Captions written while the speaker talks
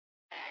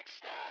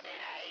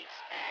Exterminate!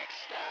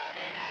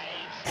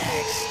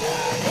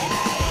 Exterminate!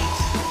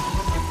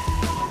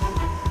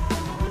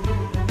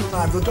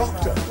 I'm the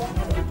Doctor.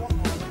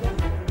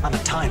 I'm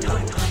a Time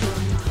Lord.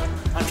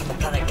 I'm from the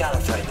planet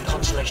Gallifrey, the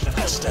constellation of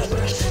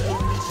Exterminating.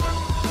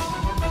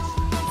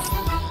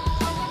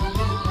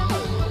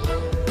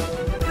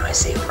 I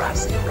see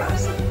Raz.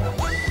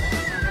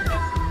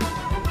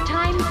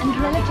 Time and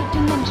relative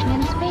dimension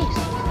in space.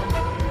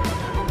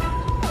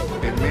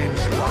 It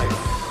means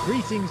life.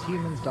 Greetings,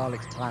 humans,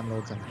 Daleks, Time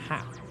Lords, and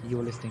HAP. You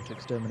are listening to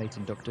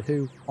Exterminating Doctor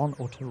Who on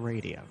Auto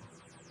Radio.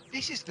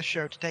 This is the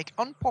show to take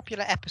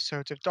unpopular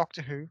episodes of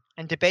Doctor Who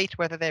and debate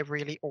whether they're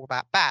really all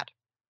that bad.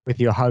 With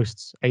your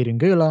hosts, Aidan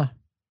Gula.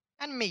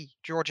 And me,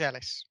 George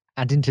Ellis.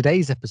 And in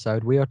today's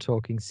episode, we are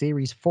talking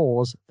Series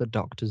 4's The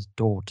Doctor's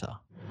Daughter.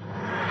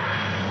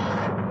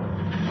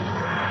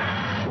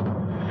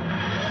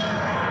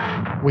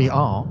 We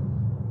are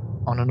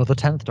on another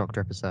 10th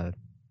Doctor episode.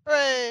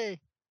 Hooray!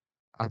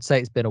 I'd say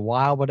it's been a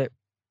while, but it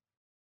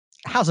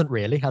hasn't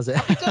really, has it?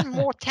 We've done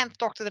more 10th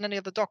Doctor than any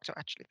other Doctor,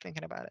 actually,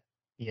 thinking about it.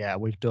 Yeah,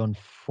 we've done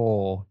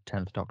 4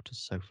 10th Doctors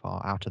so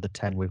far, out of the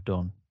 10 we've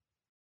done.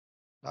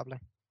 Lovely.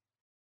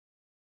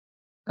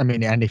 I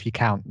mean, and if you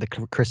count the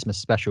Christmas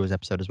specials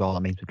episode as well,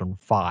 that means we've done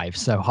 5.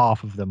 So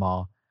half of them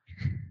are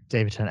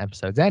David Tennant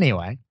episodes.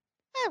 Anyway.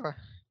 Yeah, well,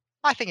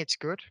 I think it's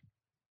good.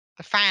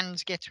 The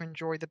fans get to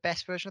enjoy the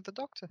best version of the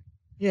Doctor.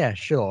 Yeah,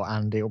 sure.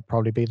 And it'll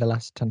probably be the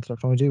last 10th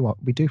Doctor we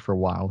do for a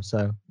while.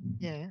 So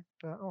Yeah,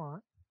 but all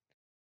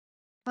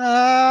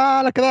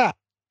right. look at that.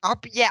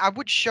 I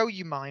would show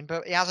you mine,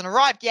 but it hasn't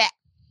arrived yet.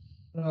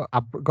 Oh,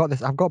 I've got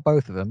this. I've got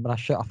both of them, but I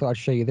thought I'd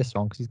show you this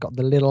one because he's got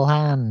the little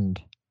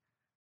hand.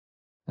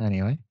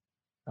 Anyway,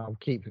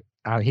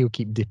 he'll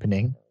keep dipping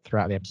in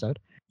throughout the episode.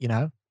 You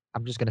know,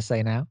 I'm just going to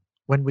say now,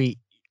 when we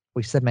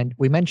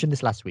mentioned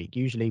this last week.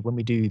 Usually, when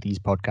we do these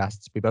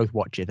podcasts, we both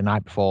watch it the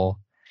night before,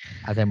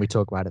 and then we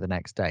talk about it the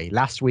next day.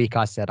 Last week,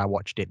 I said I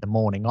watched it the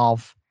morning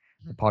of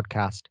the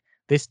podcast.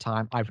 This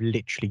time, I've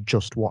literally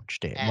just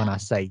watched it. When I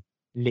say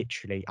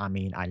literally, I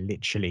mean I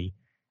literally.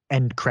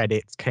 End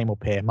credits, came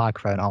up here,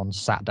 microphone on,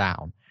 sat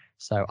down.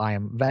 So I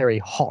am very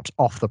hot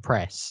off the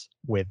press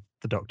with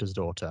The Doctor's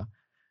Daughter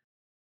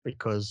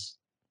because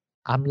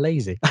I'm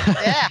lazy.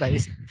 Yeah.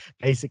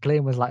 Basically,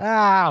 and was like,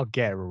 I'll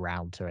get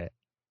around to it.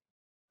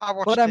 I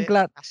watched But I'm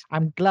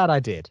it. glad I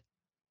did.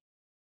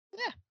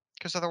 Yeah,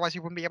 because otherwise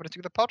you wouldn't be able to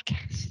do the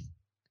podcast.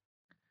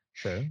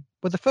 True.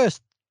 But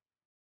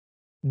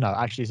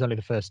actually, it's only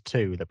the first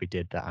 2 that we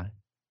did that.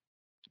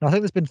 No, I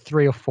think there's been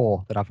 3 or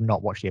 4 that I've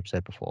not watched the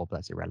episode before, but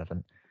that's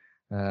irrelevant.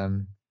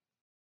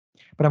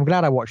 But I'm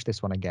glad I watched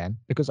this one again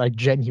because I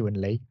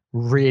genuinely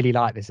really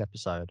like this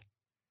episode.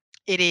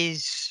 It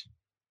is.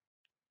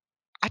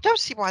 I don't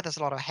see why there's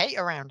a lot of hate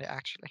around it,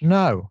 actually.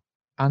 No,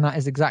 and that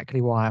is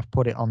exactly why I've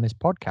put it on this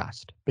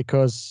podcast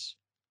because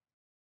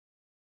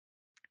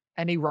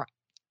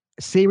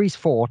Series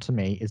 4 to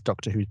me is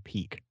Doctor Who's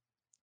peak.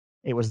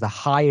 It was the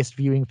highest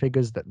viewing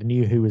figures that the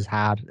New Who has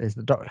had. Is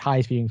the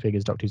highest viewing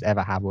figures Doctor Who's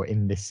ever had were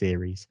in this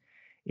series.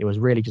 It was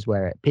really just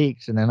where it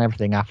peaked, and then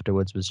everything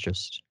afterwards was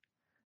just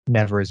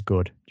never as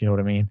good. Do you know what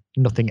I mean?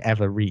 Nothing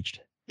ever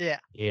reached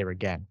here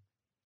again.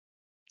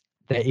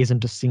 There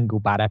isn't a single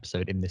bad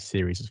episode in this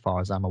series, as far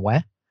as I'm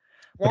aware.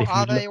 What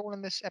are they all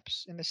in this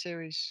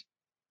series?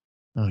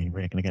 Oh, you're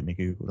really going to get me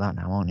Google that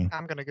now, aren't you?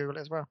 I'm going to Google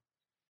it as well.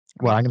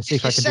 Well, I'm going to see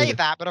if I can say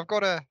that, but I've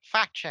got to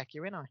fact check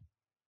you, ain't I?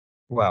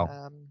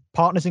 Well,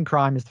 Partners in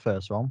Crime is the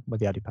first one with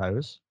the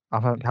adipose. I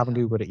haven't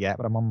Googled it yet,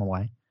 but I'm on my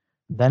way.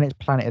 Then it's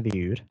Planet of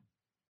the Ood.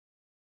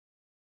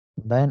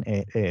 Then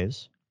it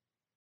is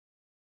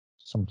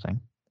something.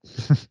 Oh,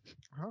 it's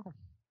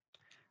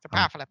a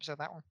powerful episode,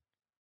 that one.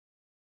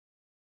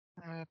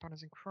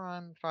 Partners in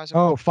Crime.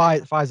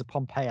 Pfizer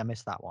Pompeii. I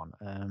missed that one.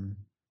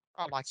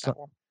 I like that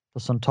one.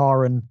 The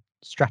Sontaran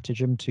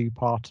Stratagem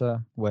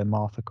 2-parter where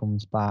Martha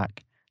comes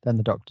back. Then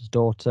The Doctor's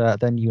Daughter.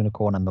 Then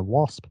Unicorn and the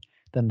Wasp.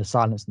 Then The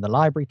Silence in the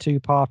Library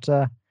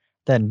 2-parter.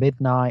 Then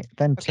Midnight.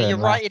 Then Okay, you're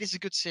right. It is a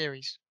good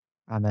series.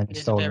 And then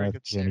Stolen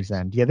Earth Journey's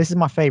End. Yeah, this is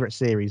my favourite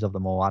series of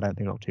them all. I don't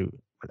think Doctor Who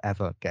will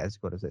ever get as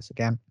good as this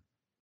again.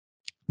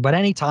 But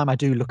anytime I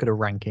do look at a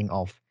ranking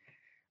of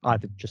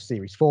either just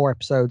Series 4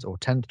 episodes or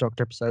 10th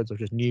Doctor episodes or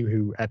just New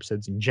Who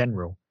episodes in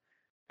general,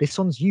 this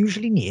one's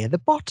usually near the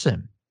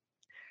bottom.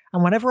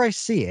 And whenever I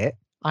see it,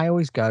 I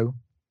always go,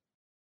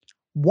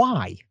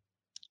 why?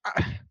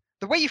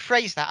 The way you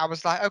phrased that, I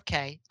was like,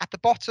 okay, at the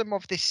bottom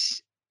of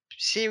this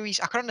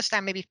series, I can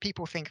understand maybe if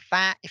people think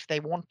that if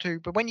they want to,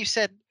 but when you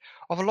said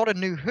of a lot of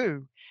New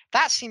Who,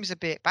 that seems a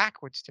bit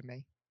backwards to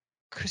me.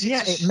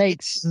 It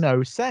makes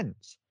no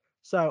sense.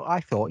 So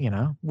I thought,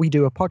 we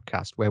do a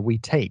podcast where we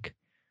take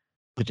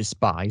the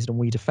despised and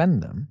we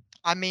defend them.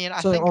 I mean,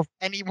 I think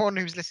anyone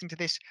who's listening to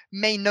this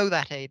may know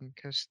that, Aidan,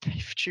 because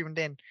they've tuned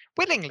in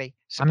willingly.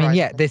 I mean,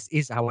 yeah, this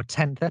is our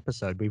 10th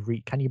episode.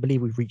 Can you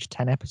believe we've reached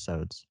 10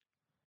 episodes?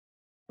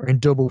 We're in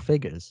double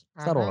figures.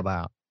 What's that all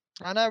about?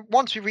 I know.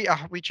 Once we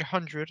reach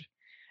 100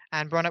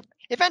 and run up,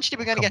 eventually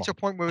we're going to get to a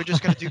point where we're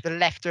just going to do the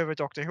leftover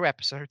Doctor Who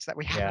episodes that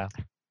we have. Yeah.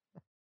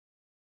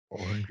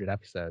 400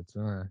 episodes.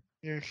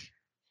 Yeah.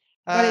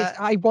 But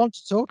I want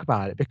to talk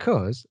about it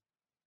because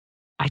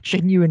I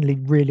genuinely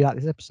really like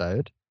this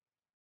episode.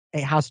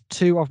 It has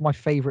two of my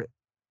favorite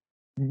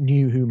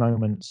New Who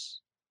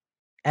moments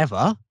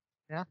ever.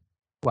 Yeah.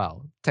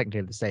 Well,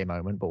 technically the same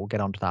moment, but we'll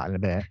get onto that in a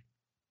bit.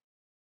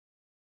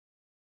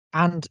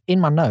 And in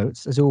my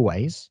notes, as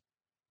always,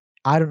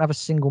 I don't have a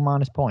single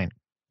minus point.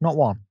 Not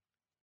one.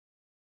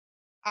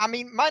 I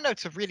mean, my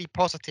notes are really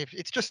positive.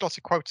 It's just lots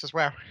of quotes as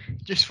well,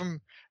 just from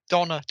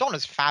Donna.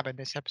 Donna's fab in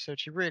this episode.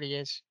 She really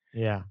is.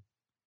 Yeah.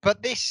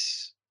 But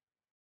this,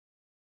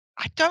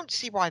 I don't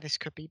see why this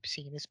could be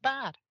seen as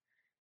bad.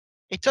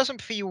 It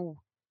doesn't feel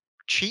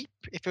cheap.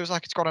 It feels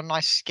like it's got a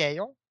nice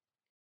scale.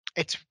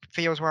 It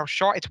feels well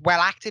shot. It's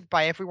well acted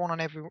by everyone on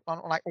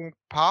like all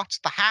parts.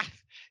 The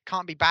Hath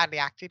can't be badly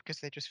acted because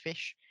they're just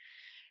fish.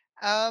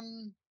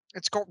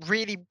 It's got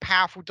really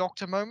powerful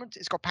Doctor moments.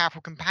 It's got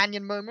powerful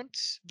companion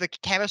moments. The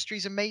chemistry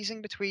is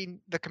amazing between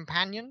the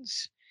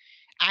companions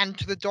and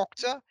the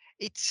Doctor.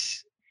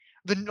 It's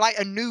like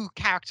a new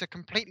character,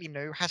 completely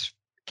new, has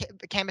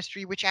the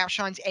chemistry which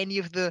outshines any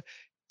of the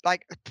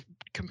like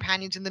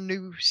companions in the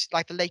new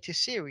like the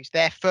latest series.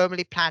 They're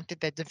firmly planted,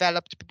 they're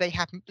developed, but they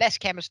have less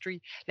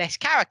chemistry, less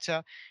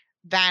character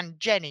than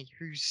Jenny,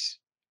 who's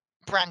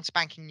brand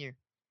spanking new.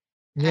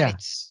 And Yeah.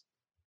 it's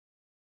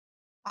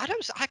I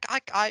don't s-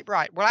 I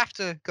right. We'll have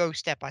to go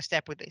step by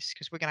step with this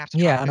because we're gonna have to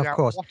try and Yeah, and figure of out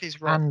course. what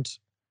is wrong. And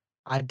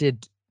I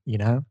did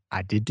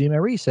do my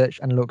research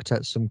and looked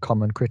at some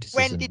common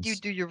criticisms. When did you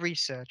do your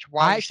research?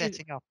 Why are you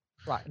setting up?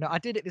 Right. No, I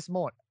did it this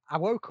morning. I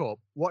woke up,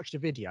 watched a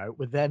video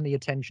with then the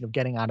intention of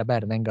getting out of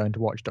bed and then going to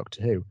watch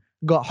Doctor Who.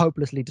 Got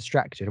hopelessly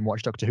distracted and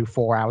watched Doctor Who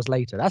 4 hours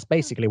later. That's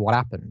basically what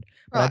happened.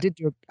 But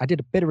Right. I did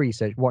a bit of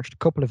research, watched a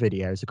couple of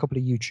videos, a couple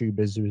of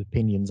YouTubers whose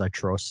opinions I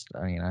trust,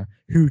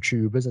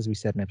 Who-tubers, as we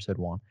said in episode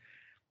 1.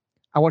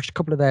 I watched a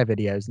couple of their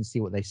videos and see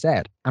what they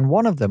said. And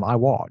one of them I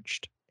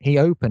watched, he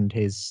opened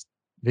his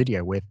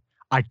video with,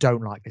 I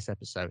don't like this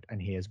episode, and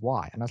here's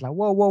why. And I was like,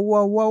 whoa, whoa,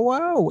 whoa, whoa,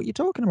 whoa, what are you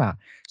talking about?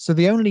 So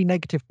the only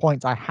negative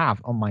points I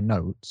have on my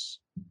notes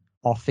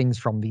are things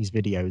from these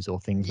videos or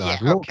things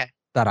that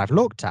I've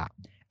looked at.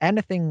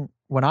 Anything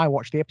when I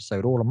watch the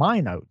episode, all of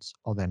my notes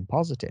are then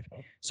positive.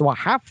 So I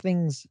have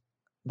things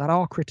that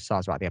are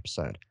criticized about the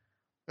episode.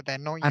 But they're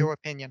not And your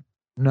opinion.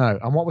 no,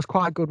 and what was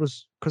quite good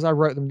was because I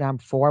wrote them down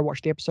before I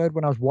watched the episode.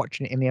 When I was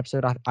watching it in the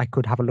episode, I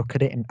could have a look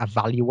at it and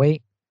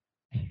evaluate.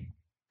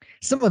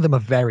 Some of them are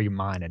very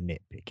minor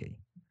nitpicky.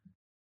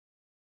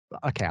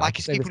 But okay, I'll Like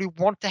just it's say people this.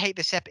 who want to hate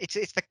this episode.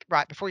 It's the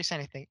right before you say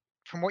anything.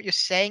 From what you're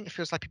saying, it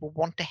feels like people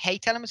want to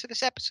hate elements of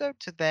this episode,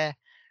 so they're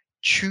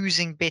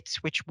choosing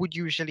bits which would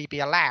usually be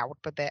allowed.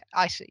 But they're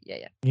I see,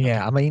 yeah.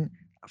 Yeah, I mean,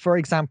 for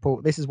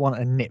example, this is one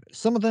a nit.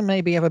 Some of them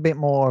maybe have a bit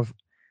more of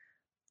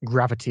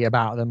gravity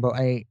about them, but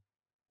a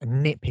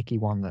nitpicky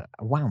one that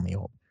wound me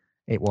up.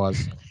 It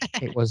was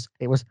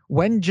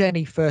when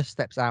Jenny first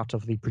steps out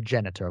of the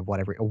progenitor of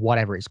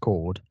whatever it's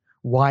called.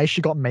 Why has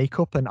she got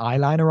makeup and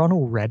eyeliner on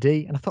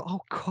already? And I thought,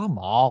 oh come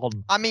on.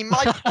 I mean,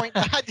 my point.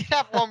 I did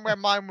have one where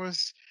mine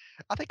was,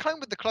 are they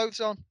clone with the clothes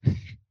on?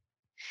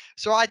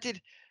 So I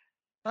did.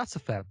 That's a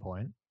fair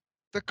point.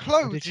 The Or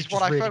clothes did she is what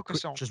just I really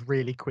focus on. just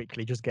really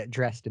quickly just get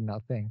dressed in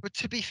that thing? But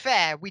to be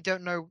fair, we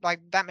don't know. Like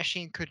that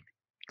machine could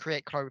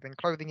create clothing.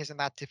 Clothing isn't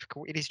that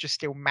difficult. It is just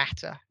still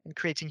matter, and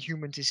creating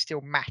humans is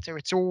still matter.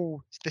 It's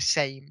all the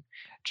same,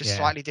 just Yeah.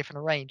 slightly different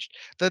arranged.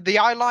 The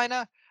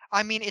eyeliner.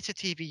 I mean, it's a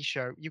TV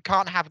show. You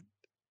can't have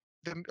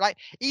the like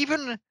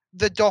even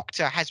the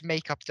Doctor has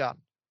makeup done,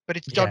 but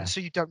it's done Yeah. so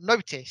you don't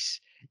notice.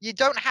 You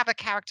don't have a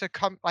character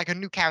come like a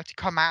new character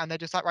come out and they're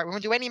just like, right, we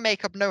won't do any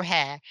makeup, no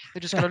hair. They're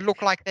just gonna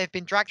look like they've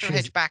been dragged through a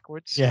She's- hedge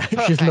backwards. Yeah,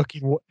 Perfect.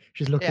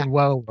 she's looking Yeah.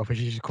 well rough, and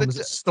she just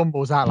The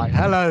stumbles out like,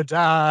 "Hello,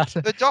 Dad."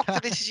 The Doctor,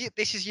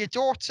 this is your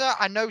daughter.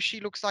 I know she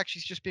looks like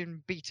she's just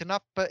been beaten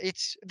up, but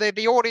it's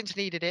the audience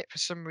needed it for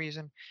some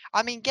reason.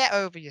 I mean, get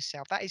over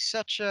yourself. That is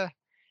such a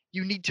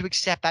you need to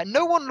accept that.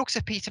 No one looks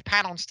at Peter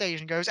Pan on stage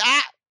and goes,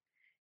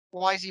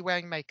 why is he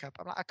wearing makeup?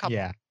 I'm like, oh, come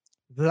Yeah, on.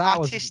 that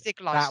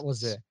Artistic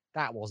license.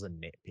 that was a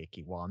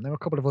nitpicky one. There were a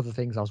couple of other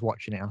things I was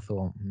watching it. And I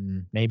thought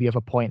maybe you have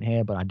a point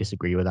here, but I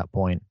disagree with that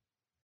point.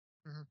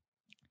 Mhm.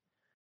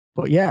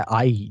 But yeah,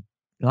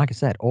 like I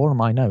said, all of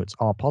my notes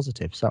are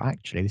positive. So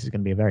actually, this is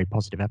going to be a very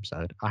positive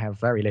episode. I have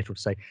very little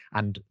to say.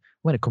 And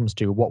when it comes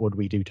to what would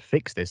we do to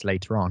fix this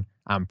later on,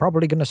 I'm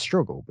probably going to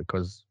struggle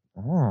because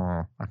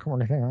I can't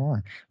really think.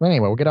 But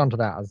anyway, we'll get on to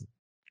that.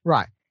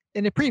 Right.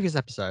 In the previous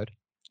episode,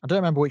 I don't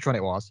remember which one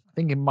it was. I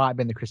think it might have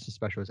been the Christmas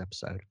specials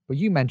episode. But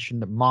you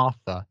mentioned that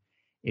Martha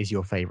is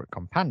your favorite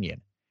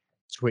companion.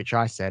 To which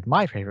I said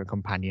my favorite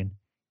companion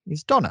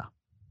is Donna.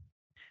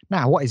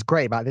 Now, what is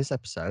great about this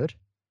episode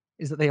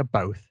is that they are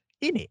both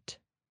in it.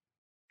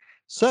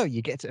 So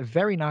you get a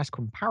very nice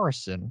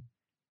comparison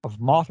of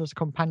Martha as a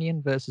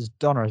companion versus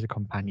Donna as a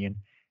companion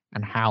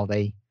and how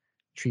they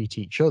treat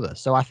each other.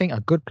 So I think a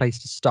good place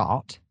to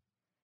start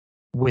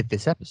with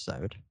this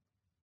episode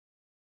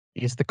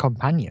is the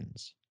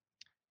companions.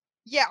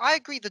 Yeah, I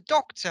agree. The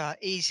Doctor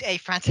is a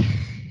fantastic.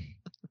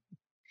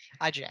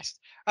 I jest.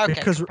 Okay,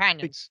 Because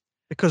companions.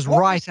 Because What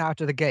right was- out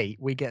of the gate,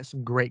 we get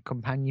some great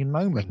companion we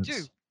moments.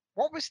 do.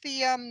 What was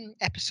the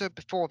episode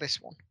before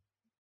this one?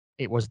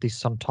 It was the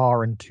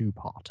Sontaran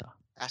two-parter.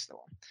 That's the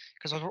one.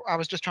 Because I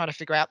was just trying to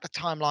figure out the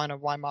timeline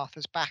of why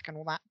Martha's back and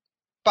all that.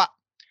 But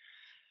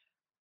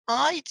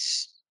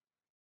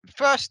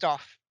first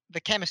off,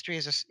 the chemistry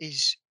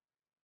is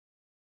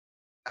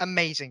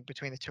amazing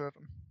between the two of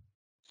them,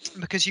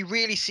 because you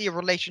really see a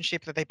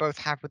relationship that they both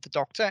have with the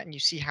Doctor, and you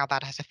see how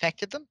that has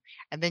affected them,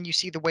 and then you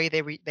see the way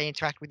they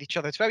interact with each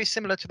other. It's very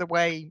similar to the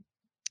way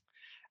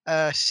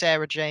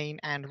Sarah Jane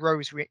and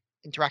Rose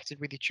interacted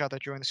with each other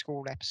during the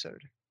school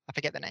episode. I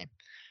forget the name,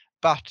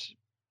 but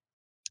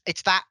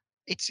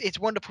it's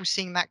wonderful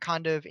seeing that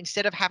kind of,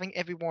 instead of having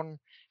everyone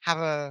have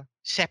a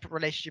separate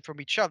relationship from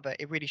each other,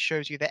 it really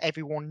shows you that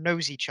everyone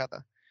knows each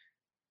other.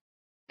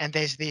 And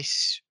there's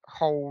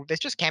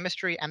just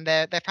chemistry, and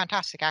they're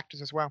fantastic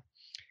actors as well.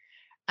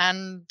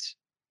 And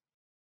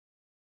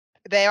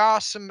there are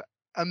some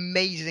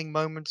amazing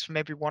moments from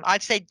everyone.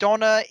 I'd say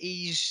Donna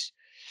is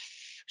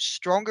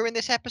stronger in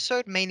this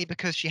episode, mainly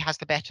because she has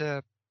the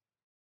better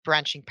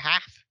branching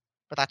path,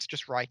 but that's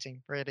just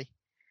writing, really.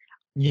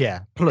 Yeah.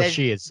 Plus, There's-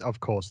 she is,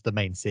 of course, the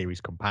main series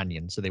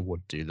companion, so they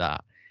would do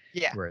that.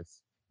 Yeah. Whereas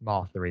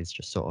Martha is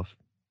just sort of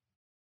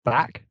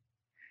back.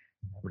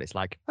 But it's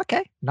like,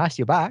 okay, nice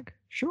you're back.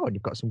 Sure, and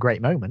you've got some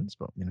great moments,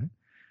 but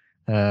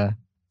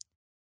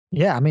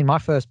yeah. I mean, my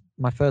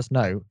first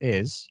note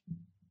is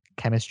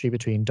chemistry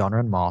between Donna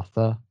and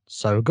Martha,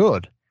 so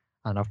good.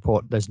 And I've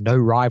put there's no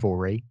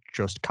rivalry,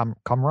 just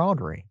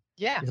camaraderie.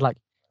 Yeah. It's like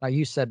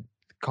you said,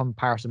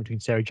 comparison between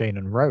Sarah Jane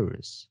and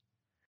Rose.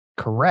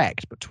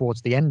 Correct, but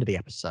towards the end of the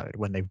episode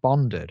when they've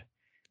bonded,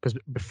 because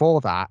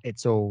before that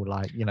it's all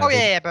like, Oh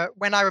yeah, but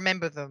when I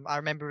remember them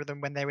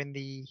when they're in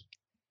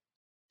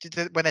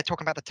when they're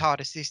talking about the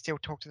TARDIS, they still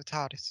talk to the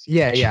TARDIS.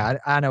 Yeah,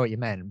 I know what you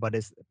meant, but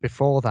it's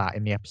before that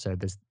in the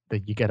episode.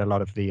 You get a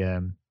lot of the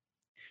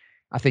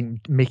I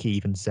think Mickey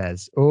even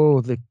says,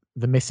 "Oh, the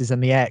Mrs.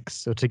 and the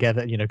X are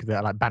together," because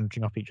they're like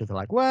bantering off each other.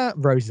 Like, well,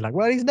 Rose is like,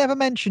 "Well, he's never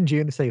mentioned you,"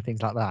 and they say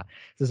things like that.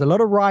 There's a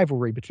lot of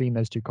rivalry between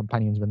those two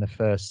companions when they're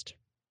first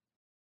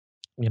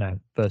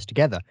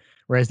together.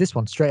 Whereas this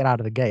one, straight out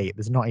of the gate,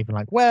 there's not even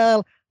like,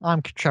 "Well,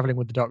 I'm traveling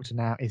with the Doctor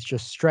now." It's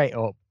just straight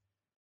up.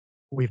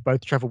 We've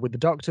both traveled with the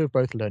Doctor. We've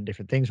both learned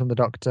different things from the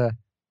Doctor.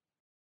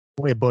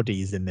 We're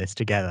buddies in this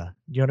together.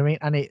 Do you know what I mean?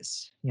 And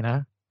it's,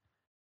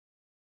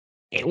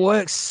 it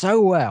works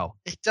so well.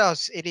 It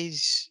does.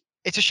 It's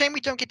a shame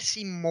we don't get to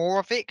see more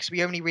of it, because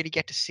we only really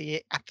get to see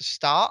it at the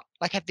start.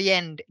 Like at the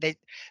end, the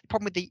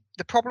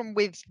problem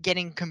with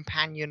getting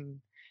companion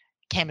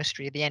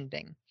chemistry at the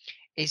ending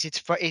is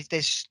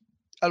there's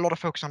a lot of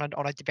focus on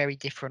a very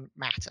different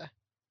matter,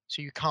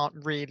 so you can't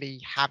really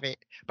have it.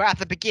 But at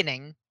the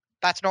beginning,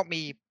 that's not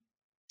me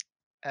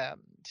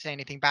say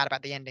anything bad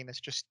about the ending. That's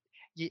just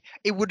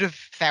it would have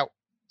felt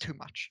too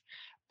much.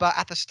 But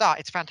at the start,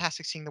 it's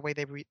fantastic seeing the way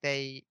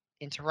they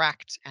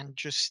interact, and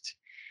just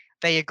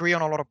they agree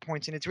on a lot of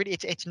points. And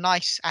it's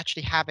nice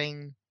actually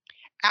having,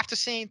 after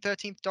seeing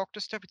 13th Doctor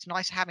stuff, it's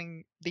nice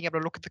being able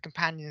to look at the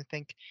companion and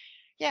think,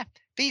 yeah,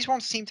 these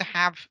ones seem to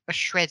have a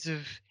shred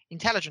of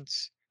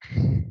intelligence.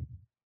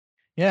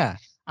 Yeah,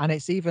 and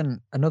it's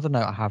even another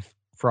note I have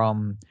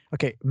from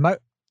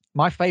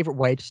my favorite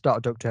way to start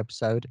a Doctor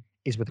episode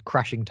is with a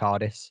crashing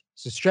TARDIS.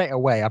 So straight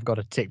away, I've got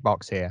a tick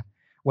box here.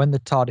 When the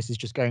TARDIS is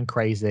just going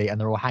crazy and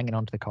they're all hanging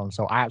onto the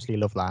console, I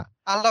absolutely love that.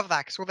 I love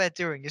that, because all they're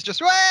doing is just,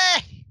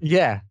 way.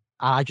 Yeah,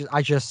 I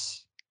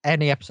just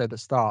any episode that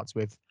starts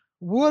with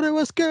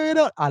what's going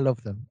on, I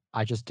love them.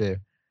 I just do.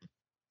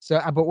 So,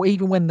 but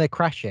even when they're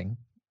crashing,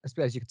 I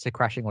suppose you could say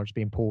crashing or just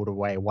being pulled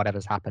away, or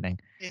whatever's happening.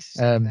 It's the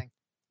same thing.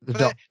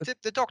 The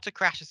The Doctor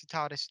crashes the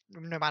TARDIS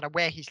no matter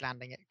where he's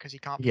landing it, because he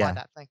can't Yeah. fly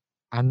that thing.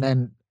 And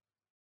then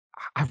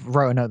I've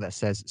wrote a note that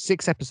says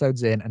 6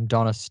 episodes in and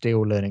Donna's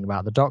still learning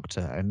about the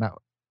Doctor, and that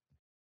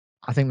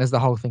I think there's the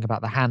whole thing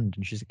about the hand,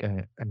 and she's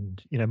going,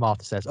 and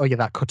Martha says, "Oh yeah,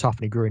 that cut off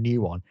and he grew a new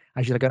one,"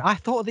 and she's like going, "I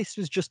thought this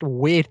was just a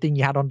weird thing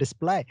you had on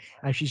display,"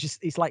 and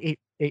it's like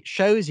it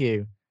shows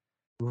you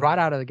right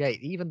out of the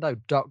gate, even though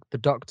the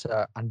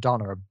Doctor and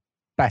Donna are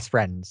best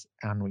friends,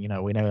 and we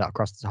know that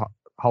across the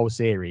whole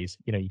series,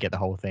 you get the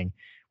whole thing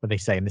where they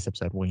say in this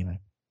episode, well,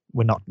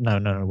 we're not,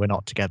 no, we're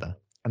not together,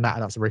 and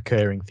that's a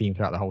recurring theme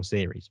throughout the whole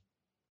series.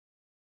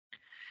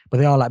 But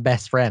they are like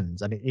best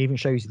friends, and it even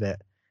shows you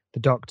that the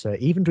Doctor,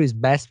 even to his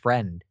best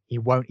friend, he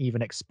won't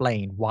even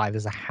explain why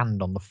there's a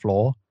hand on the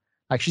floor.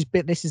 Like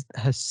this is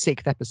her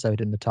 6th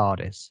episode in the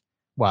TARDIS.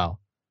 Well,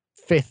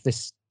 5th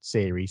this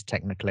series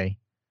technically.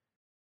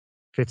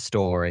 5th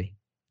story,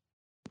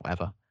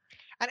 whatever.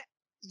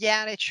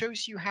 And it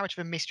shows you how much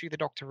of a mystery the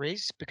Doctor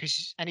is,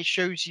 and it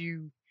shows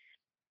you,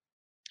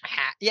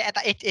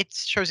 it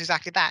shows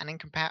exactly that. And then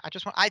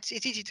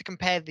it's easy to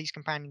compare these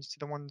companions to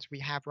the ones we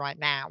have right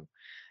now,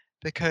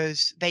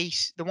 because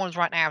the ones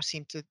right now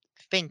seem to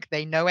think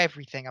they know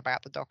everything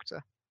about the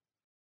Doctor,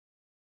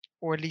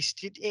 or at least,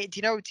 do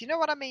you know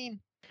what I mean?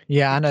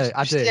 Yeah, I know, Just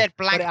I do. dead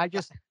blank. But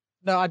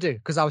I do,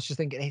 because I was just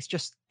thinking,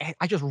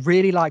 I just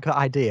really like the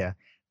idea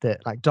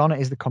that like Donna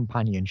is the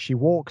companion. She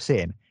walks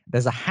in.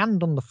 There's a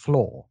hand on the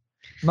floor.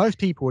 Most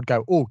people would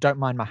go, "Oh, don't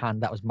mind my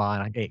hand. That was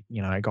mine. It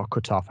got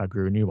cut off. I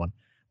grew a new one."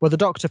 Well, the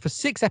Doctor for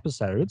 6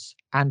 episodes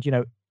and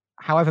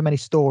however many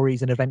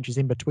stories and adventures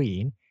in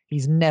between,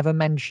 he's never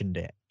mentioned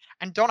it.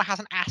 And Donna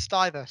hasn't asked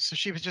either, so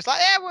she was just like,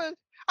 "Yeah, well,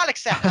 I'll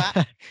accept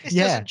that. This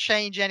Yeah. doesn't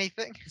change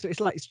anything." So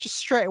it's just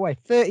straight away,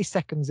 30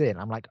 seconds in.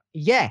 I'm like,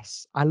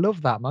 yes, I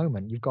love that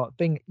moment. You've got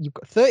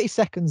 30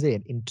 seconds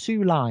in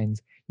 2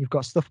 lines. You've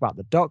got stuff about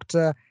the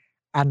Doctor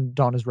and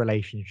Donna's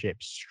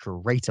relationship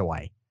straight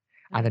away.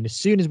 And then as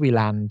soon as we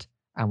land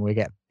and we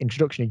get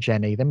introduction of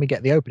Jenny, then we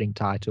get the opening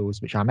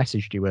titles, which I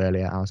messaged you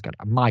earlier. I was going,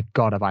 my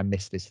God, have I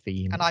missed this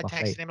theme? And I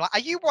texted him like, "Are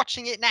you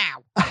watching it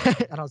now?"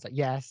 And I was like,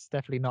 yes,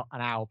 definitely not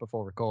an hour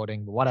before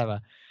recording, but whatever.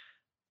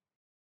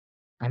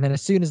 And then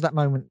as soon as that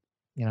moment,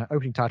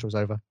 opening title's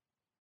over,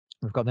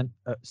 we've got the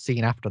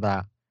scene after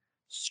that.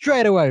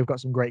 Straight away, we've got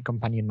some great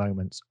companion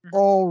moments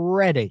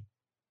already.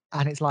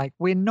 And it's like,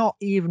 we're not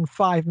even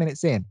 5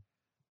 minutes in.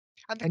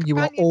 And you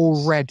are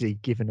already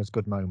giving us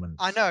good moments.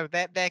 I know,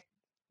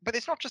 but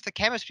it's not just the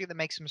chemistry that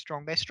makes them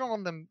strong. They're strong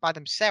on them by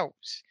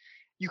themselves.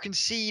 You can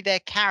see their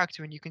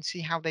character and you can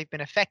see how they've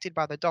been affected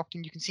by the Doctor,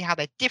 and you can see how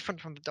they're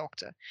different from the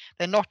Doctor.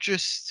 They're not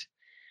just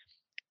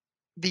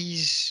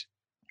these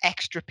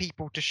extra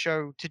people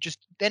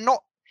they're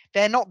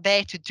not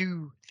there to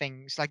do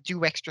things, like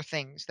do extra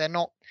things. They're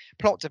not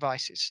plot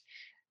devices.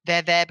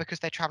 They're there because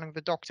they're traveling with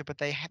the Doctor, but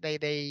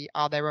they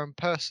are their own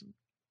person.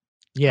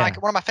 Yeah.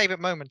 Like one of my favorite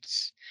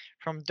moments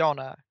from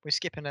Donna, we're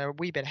skipping a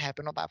wee bit ahead,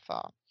 but not that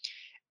far,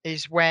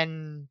 is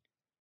when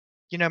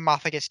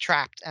Martha gets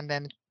trapped and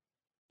then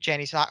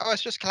Jenny's like, "Oh,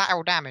 it's just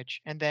collateral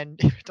damage," and then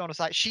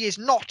Donna's like, "She is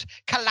not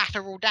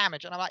collateral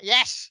damage," and I'm like,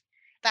 yes,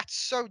 that's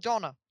so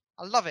Donna.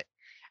 I love it.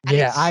 And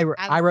yeah,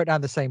 I wrote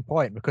down the same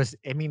point because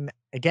I mean,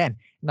 again,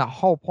 that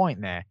whole point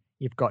there,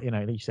 you've got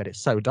you said it's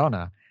so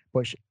Donna,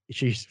 but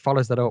she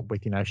follows that up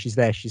with she's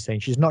there, she's saying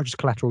she's not just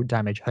collateral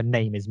damage, her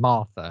name is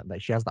Martha,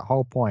 that she has that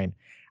whole point,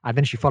 and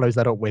then she follows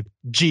that up with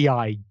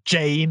G.I.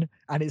 Jane,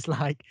 and it's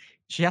like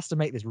she has to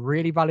make this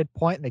really valid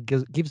point that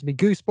gives me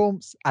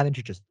goosebumps, and then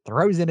she just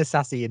throws in a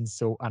sassy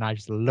insult, and I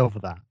just love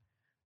that.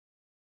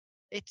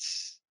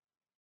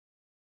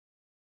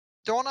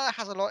 Donna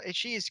has a lot.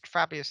 She is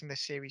fabulous in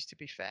this series, to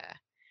be fair.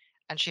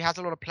 And she has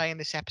a lot of play in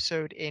this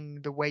episode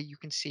in the way you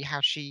can see how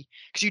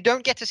because you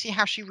don't get to see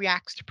how she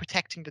reacts to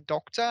protecting the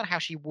Doctor and how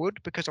she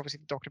would, because obviously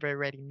the Doctor very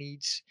rarely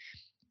needs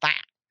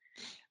that.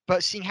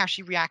 But seeing how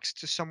she reacts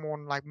to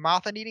someone like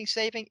Martha needing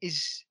saving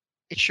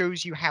it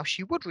shows you how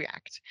she would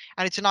react.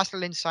 And it's a nice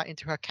little insight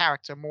into her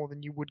character, more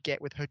than you would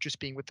get with her just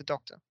being with the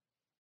Doctor.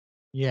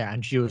 Yeah,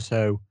 and she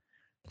also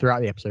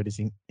throughout the episode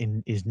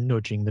is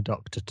nudging the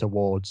Doctor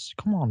towards,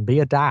 come on,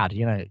 be a dad.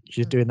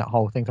 She's doing that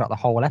whole thing throughout the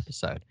whole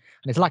episode.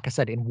 And it's like I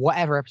said, in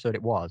whatever episode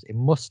it was, it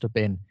must have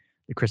been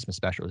the Christmas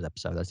specials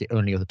episode. That's the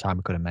only other time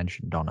I could have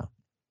mentioned Donna.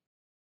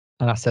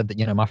 And I said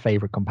that, my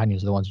favorite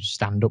companions are the ones who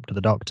stand up to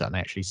the Doctor and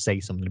actually say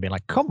something and be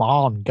like, come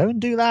on, go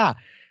and do that.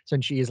 So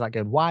she is like,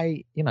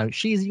 why,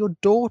 she's your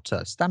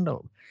daughter, stand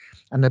up.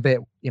 And the bit,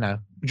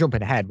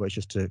 jumping ahead was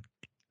just to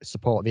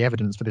support the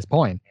evidence for this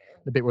point.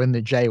 The bit we're in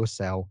the jail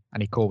cell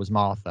and he calls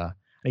Martha.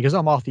 And he goes,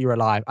 "Oh, Martha, you're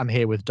alive. I'm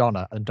here with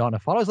Donna." And Donna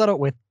follows that up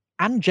with,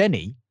 "And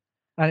Jenny."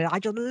 And I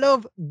just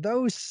love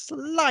those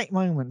slight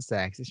moments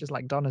there. Because it's just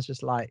like Donna's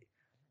just like,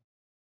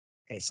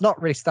 it's not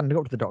really standing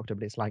up to the Doctor,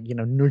 but it's like,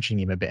 nudging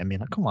him a bit and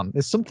being like, come on,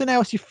 there's something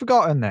else you've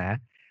forgotten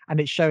there. And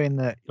it's showing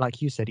that,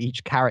 like you said,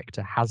 each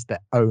character has their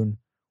own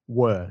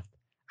worth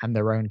and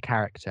their own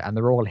character. And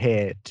they're all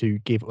here to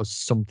give us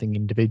something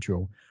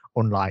individual.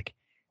 Unlike,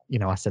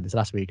 I said this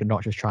last week, and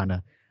not just trying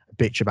to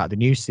bitch about the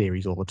new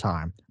series all the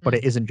time, but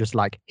it isn't just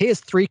like,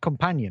 here's 3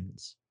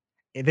 companions.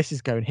 This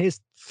is going,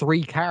 here's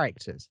 3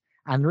 characters.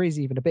 And there is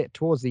even a bit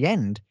towards the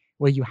end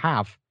where you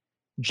have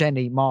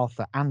Jenny,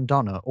 Martha, and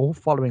Donna all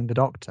following the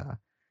Doctor.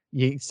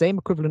 Same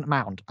equivalent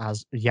amount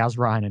as Yaz,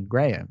 Ryan, and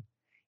Graham.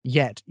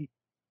 Yet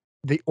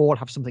they all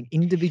have something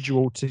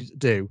individual to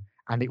do,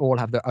 and they all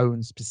have their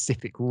own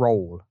specific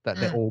role that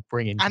they're all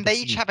bringing. And they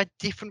each have a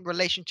different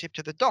relationship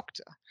to the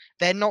Doctor.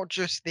 They're not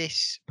just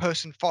this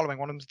person following.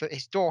 One of them's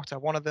his daughter.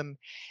 One of them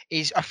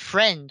is a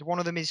friend. One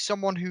of them is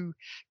someone who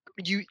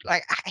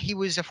he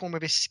was a form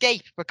of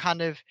escape, but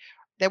kind of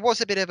there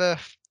was a bit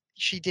of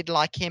she did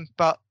like him,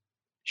 but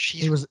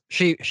she was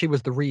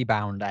the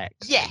rebound ex.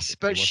 Yes,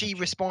 but she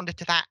responded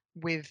to that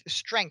with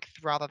strength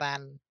rather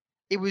than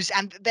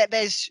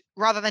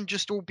rather than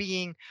just all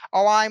being,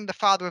 "Oh, I'm the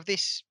father of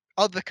this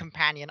other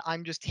companion,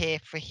 I'm just here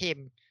for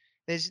him."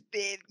 They've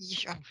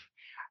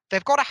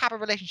got to have a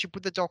relationship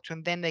with the Doctor,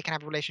 and then they can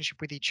have a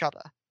relationship with each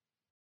other.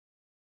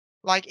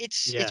 Like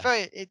it's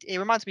very. It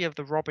reminds me of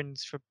the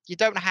Robins. You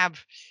don't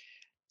have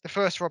the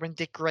first Robin,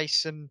 Dick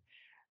Grayson,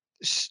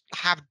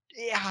 have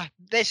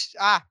this.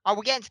 I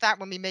will get into that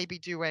when we maybe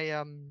do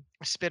a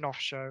spin-off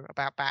show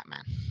about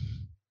Batman.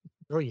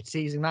 Oh, you're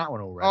teasing that one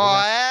already.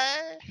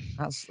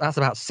 Oh, that's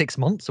about 6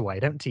 months away.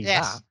 Don't tease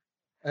that.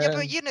 Yeah,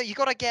 but you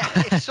got to get.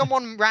 If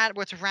someone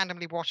were to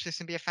randomly watch this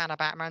and be a fan of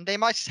Batman, they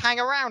might just hang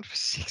around for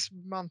 6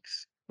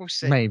 months We'll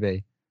see.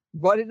 Maybe.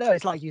 But no,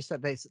 it's like you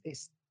said.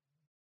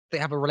 They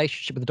have a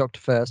relationship with the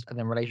Doctor first, and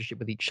then relationship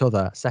with each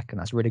other second.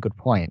 That's a really good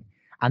point.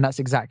 And that's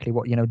exactly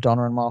what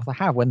Donna and Martha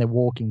have when they're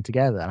walking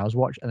together. And I was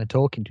watching, and they're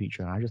talking to each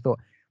other. And I just thought,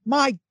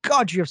 my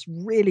God, you have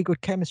really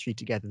good chemistry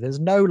together. There's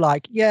no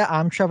like, yeah,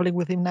 I'm traveling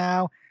with him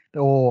now,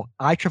 or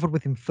I traveled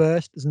with him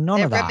first. There's none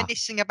They're of that.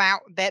 reminiscing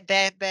about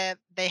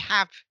they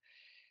have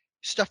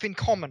stuff in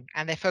common,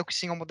 and they're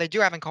focusing on what they do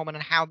have in common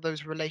and how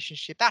those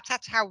relationships.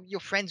 That's how you're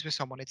friends with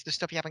someone. It's the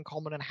stuff you have in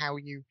common and how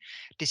you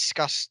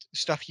discuss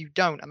stuff you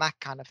don't and that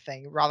kind of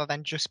thing, rather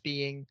than just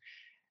being.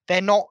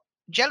 They're not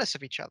jealous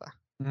of each other.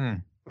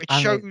 Mm. It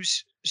And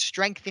shows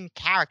strength in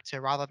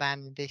character rather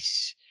than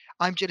this.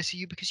 I'm jealous of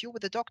you because you're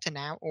with the Doctor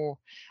now, or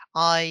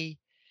I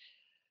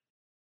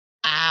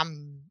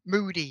am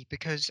moody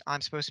because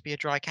I'm supposed to be a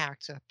dry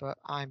character, but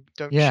I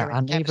don't show Yeah, any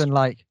and chemistry. even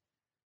like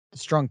the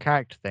strong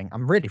character thing.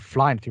 I'm really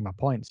flying through my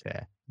points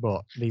here,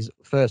 but these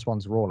first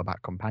ones are all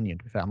about companion.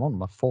 To be fair, I'm on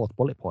my 4th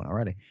bullet point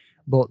already.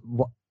 But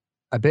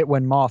a bit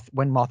when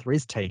Martha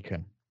is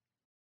taken.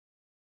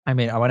 I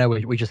mean, I know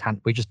we're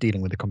just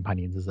dealing with the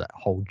companions as a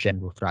whole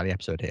general throughout the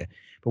episode here.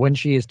 But when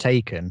she is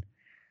taken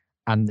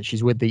and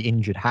she's with the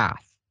injured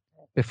Hath,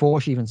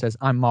 before she even says,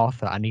 "I'm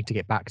Martha, I need to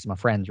get back to my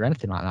friends" or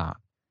anything like that,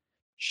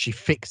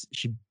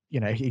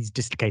 he's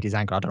dislocated his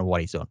ankle. I don't know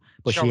what he's done,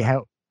 but she Shoulder.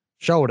 helped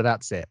shoulder.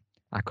 That's it.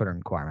 I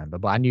couldn't quite remember,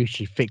 but I knew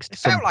she fixed It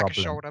some felt like problem.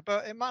 a shoulder,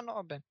 but it might not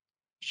have been.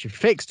 She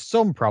fixed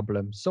some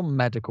problem, some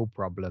medical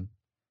problem,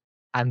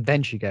 and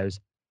then she goes,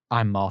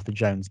 "I'm Martha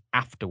Jones"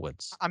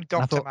 afterwards. I'm And I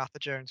Dr. thought, Martha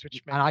Jones,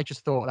 which and I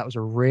just thought that was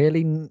a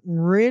really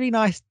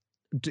nice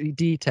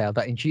detail.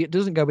 That she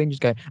doesn't go in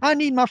just going, "I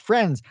need my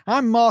friends.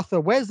 I'm Martha.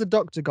 Where's the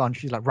doctor gone?"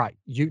 She's like, "Right,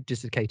 you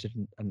dislocated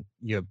and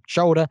your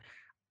shoulder.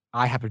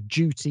 I have a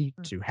duty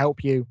to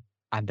help you,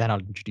 and then I'll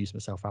introduce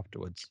myself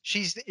afterwards."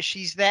 she's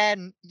there.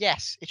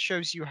 Yes, it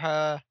shows you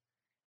her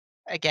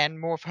again,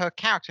 more of her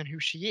character and who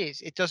she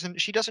is.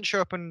 She doesn't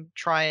show up and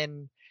try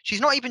and she's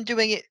not even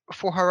doing it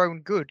for her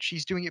own good.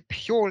 She's doing it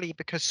purely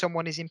because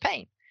someone is in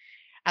pain.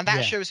 And that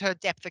Yeah. shows her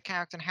depth of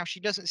character and how she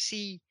doesn't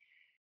see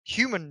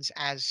humans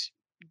as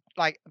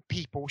like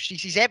people. She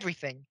sees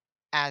everything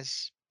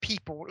as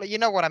people. Like, you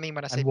know what I mean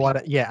when I say And people.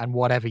 and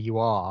whatever you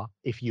are,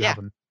 if you Yeah. have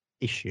an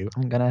issue,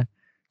 I'm gonna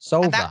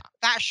solve And that.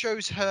 that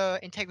shows her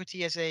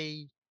integrity as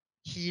a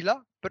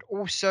healer, but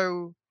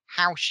also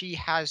how she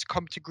has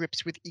come to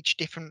grips with each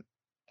different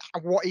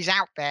what is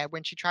out there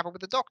when she traveled with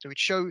the Doctor.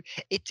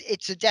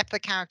 It's a depth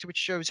of character which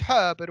shows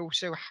her, but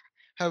also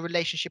her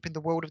relationship in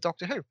the world of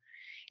Doctor Who.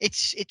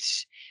 It's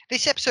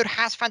this episode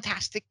has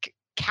fantastic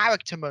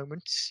character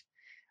moments,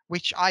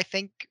 which I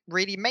think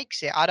really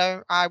makes it.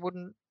 I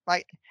wouldn't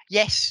like.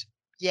 Yes,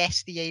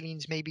 the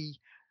aliens maybe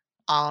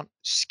aren't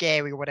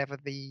scary or whatever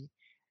the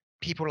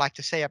people like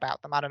to say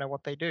about them. I don't know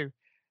what they do.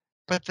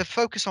 But the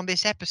focus on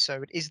this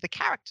episode is the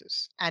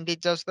characters, and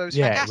it does those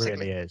Yeah, it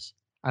fantastically. really is.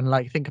 And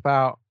like, think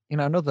about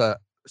another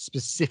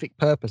specific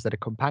purpose that a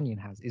companion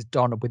has is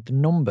Donna with the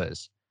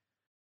numbers.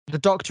 The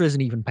Doctor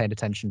isn't even paying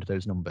attention to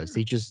those numbers.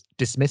 He just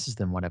dismisses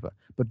them, whatever.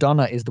 But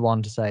Donna is the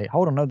one to say,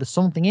 "Hold on, no, there's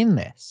something in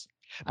this."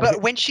 And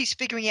But when she's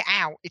figuring it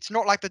out, it's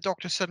not like the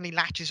Doctor suddenly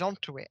latches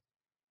onto it.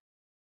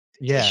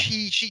 yeah,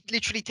 She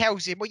literally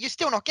tells him, "Well, you're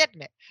still not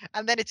getting it,"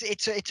 and then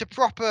it's a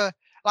proper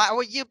like,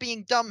 "Oh, you're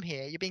being dumb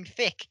here. You're being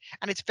thick,"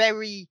 and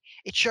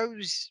it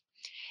shows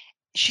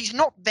she's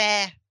not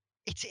there.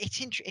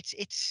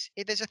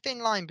 There's a thin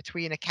line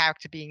between a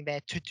character being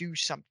there to do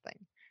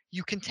something.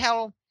 You can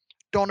tell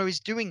Donna is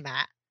doing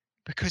that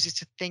because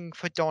it's a thing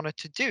for Donna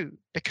to do,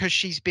 because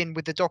she's been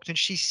with the Doctor and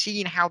she's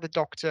seen how the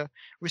Doctor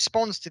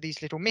responds to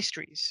these little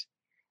mysteries.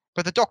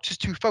 But the Doctor's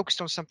too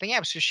focused on something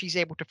else, so she's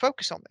able to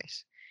focus on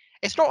this.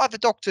 It's not like the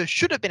Doctor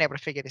should have been able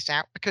to figure this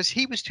out because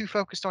he was too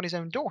focused on his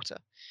own daughter.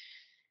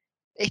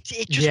 It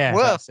just yeah,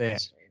 works.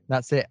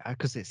 that's it.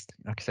 Because it's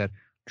like I said,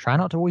 try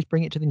not to always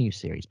bring it to the new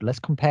series, but let's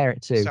compare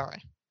it to.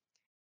 Sorry.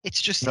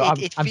 It's just No,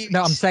 it feels.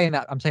 I'm saying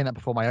that. I'm saying that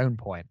before my own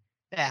point.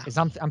 Yeah. Is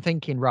I'm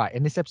thinking, right,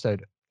 in this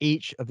episode,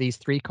 each of these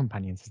 3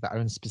 companions has their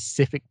own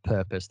specific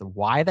purpose, the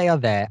why they are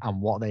there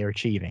and what they are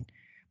achieving.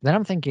 Then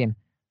I'm thinking,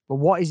 but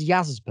what is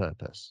Yaz's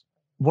purpose?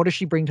 What does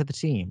she bring to the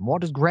team? What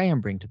does Graham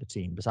bring to the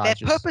team Their besides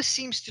just purpose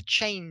seems to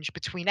change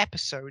between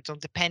episodes on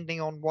depending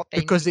on what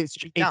they because need it's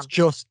to be done.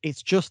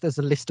 it's just there's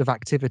a list of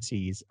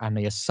activities and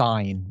they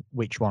assign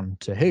which one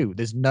to who.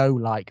 There's no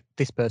like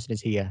this person is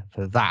here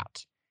for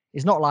that.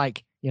 It's not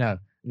like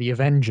the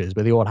Avengers,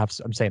 where they all have.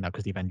 I'm saying that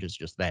because the Avengers are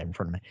just there in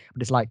front of me,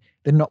 but it's like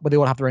they're not. But they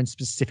all have their own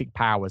specific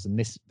powers, and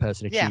this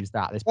person Yeah. achieves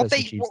that. This What person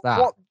they achieves that.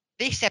 what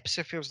this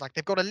episode feels like,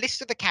 they've got a list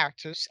of the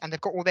characters and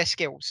they've got all their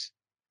skills,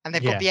 and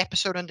they've got the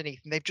episode underneath,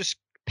 and they've just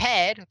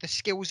paired the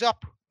skills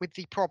up with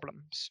the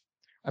problems.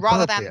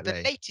 Rather than the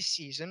Appropriately. latest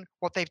season,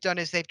 what they've done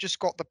is they've just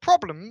got the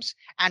problems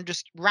and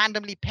just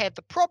randomly paired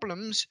the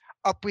problems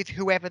up with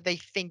whoever they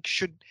think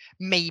should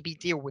maybe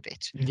deal with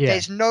it. Yeah.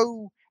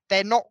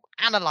 They're not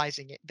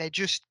analyzing it. They're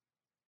just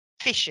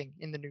fishing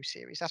in the new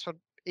series. That's what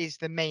is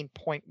the main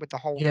point with the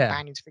whole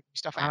companions figuring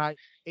stuff out.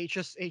 It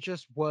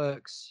just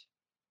works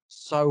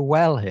so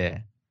well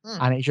here, Mm.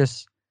 and it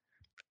just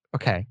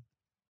Okay.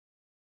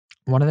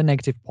 One of the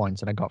negative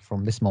points that I got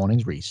from this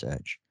morning's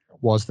research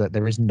was that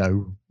there is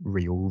no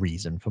real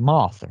reason for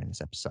Martha in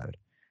this episode.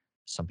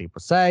 Some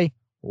people say,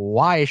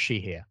 why is she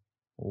here?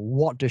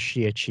 What does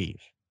she achieve?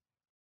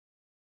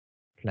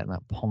 Let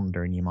that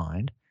ponder in your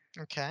mind.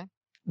 Okay.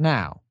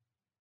 Now,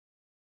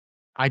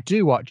 I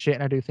do watch it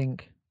and I do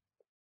think,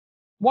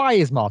 why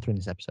is Martha in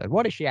this episode?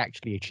 What is she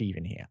actually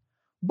achieving here?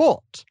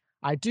 But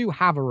I do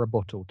have a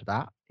rebuttal to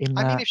that.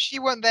 I mean, if she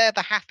weren't there,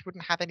 the Hath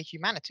wouldn't have any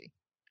humanity.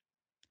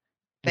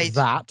 There's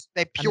that.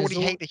 They and there's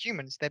purely hate the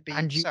humans. They'd be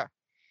and so.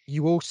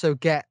 you also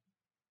get.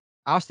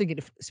 I was thinking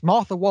if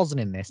Martha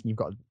wasn't in this, and you've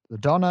got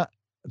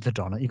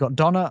you've got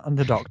Donna and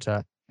the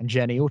Doctor and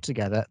Jenny all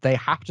together. They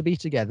have to be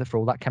together for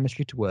all that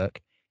chemistry to work.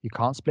 You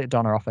can't split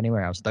Donna off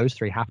anywhere else. Those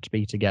three have to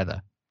be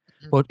together.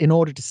 Mhm. But in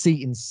order to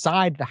see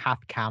inside the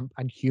Hath camp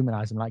and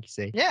humanize them, like you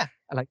see, Yeah.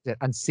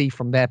 and see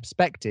from their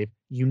perspective,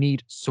 you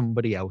need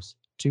somebody else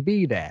to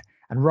be there.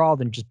 And rather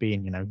than just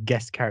being,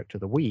 guest character of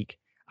the week,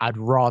 I'd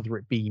rather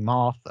it be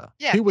Martha,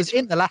 Yeah, who was it's-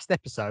 in the last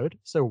episode.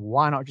 So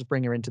why not just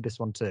bring her into this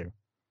one too?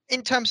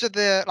 In terms of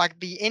the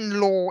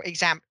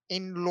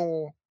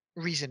in-law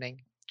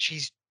reasoning,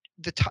 she's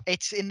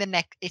it's in the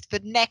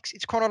next.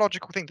 It's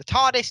chronological thing. The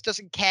TARDIS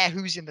doesn't care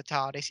who's in the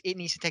TARDIS. It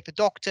needs to take the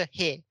Doctor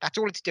here. That's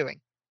all it's doing.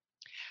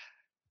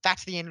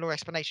 That's the in-law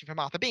explanation for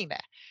Martha being there.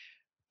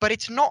 But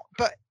it's not.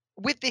 But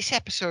with this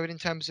episode, in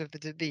terms of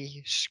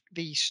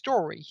the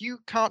story, you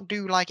can't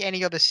do like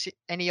any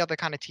other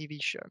kind of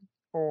TV show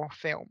or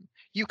film.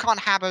 You can't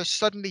have us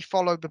suddenly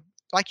follow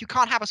you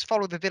can't have us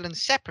follow the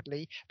villains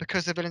separately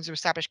because the villains are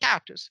established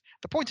characters.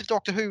 The point of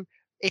Doctor Who,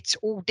 it's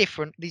all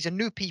different. These are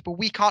new people.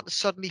 We can't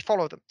suddenly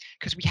follow them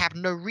because we have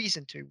no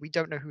reason to. We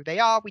don't know who they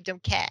are. We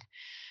don't care.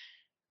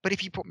 But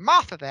if you put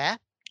Martha there,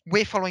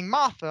 we're following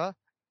Martha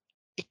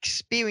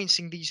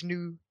experiencing these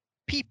new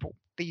people,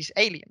 these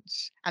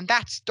aliens. And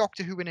that's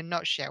Doctor Who in a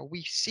nutshell.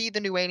 We see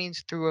the new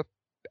aliens through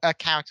a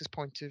character's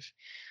point of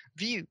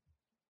view.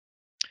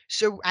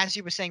 So, as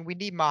you were saying, we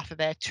need Martha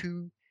there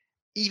to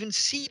even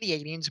see the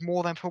aliens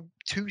more than for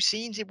 2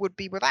 scenes it would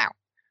be without.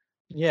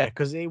 Yeah,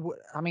 because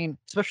I mean,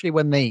 especially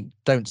when they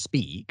don't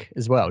speak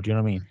as well. Do you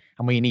know what I mean?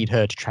 And we need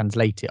her to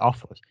translate it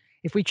off us.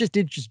 If we just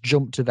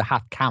jump to the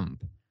Hath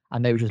camp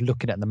and they were just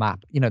looking at the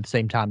map, at the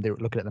same time they were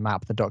looking at the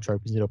map, the Doctor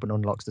opens it up and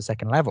unlocks the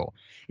second level.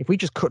 If we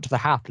just cut to the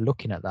Hath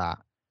looking at that,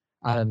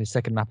 and the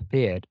second map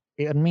appeared,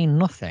 it would mean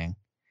nothing.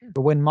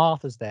 But when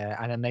Martha's there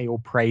and then they all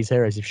praise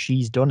her as if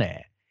she's done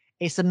it,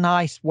 it's a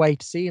nice way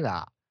to see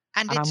that.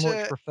 And I it's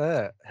much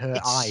prefer her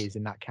it's- eyes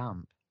in that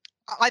camp.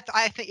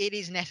 I think it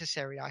is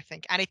necessary. I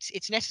think, and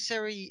it's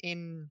necessary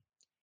in.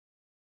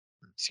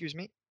 Excuse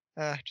me.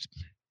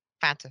 Just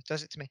Fanta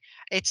does it to me.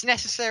 It's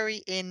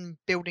necessary in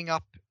building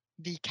up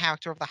the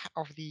character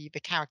of the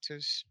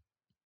characters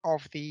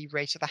of the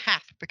race of the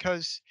Hath,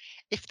 because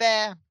if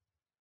they're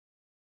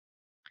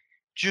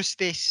just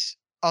this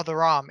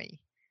other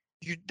army,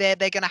 they're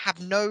going to have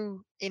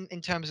no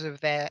in terms of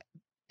their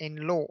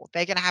in law,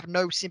 they're going to have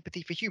no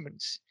sympathy for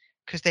humans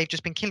because they've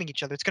just been killing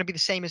each other. It's going to be the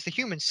same as the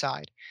human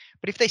side.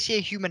 But if they see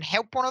a human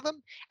help one of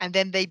them, and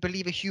then they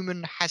believe a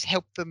human has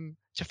helped them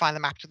to find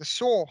the map to the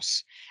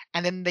source,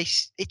 and then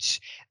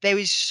there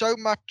is so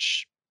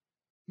much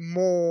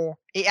more.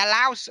 It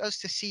allows us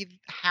to see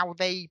how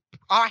they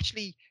are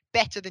actually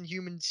better than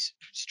humans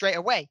straight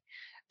away,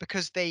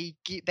 because they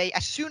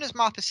as soon as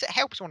Martha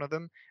helps one of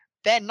them,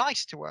 they're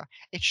nice to her.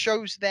 It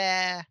shows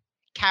their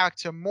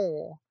character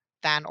more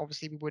than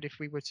obviously we would if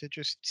we were to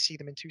just see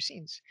them in 2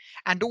 scenes.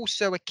 And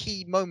also a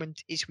key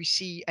moment is we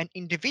see an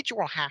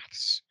individual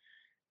Hath's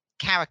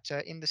character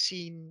in the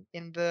scene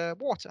in the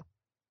water,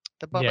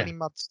 the bubbly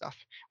mud stuff,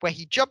 where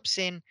he jumps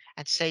in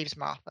and saves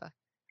Martha,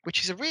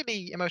 which is a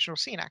really emotional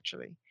scene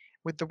actually,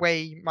 with the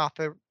way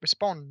Martha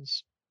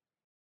responds.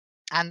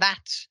 And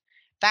that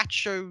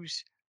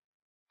shows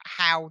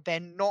how they're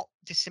not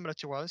dissimilar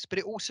to us, but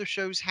it also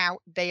shows how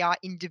they are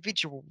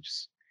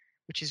individuals,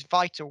 which is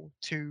vital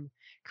to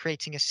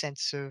creating a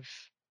sense of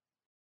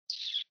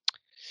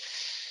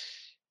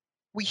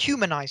we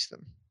humanize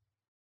them.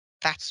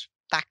 That's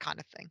that kind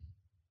of thing.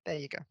 There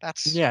you go.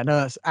 That's Yeah, no,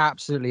 that's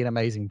absolutely an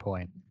amazing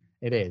point.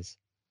 It is,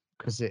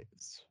 because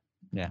it's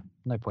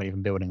no point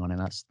even building on it.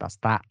 That's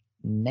that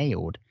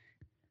nailed.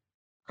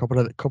 Couple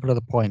of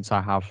the points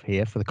I have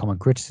here for the common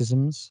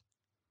criticisms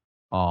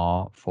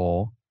are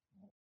for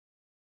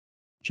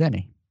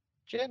Jenny.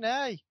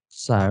 Jenny.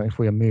 So if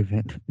we are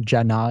moving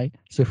Jenny,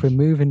 so if we're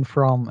moving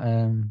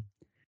from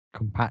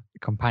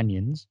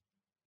companions,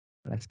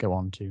 let's go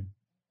on to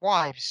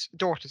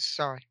Daughters,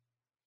 sorry.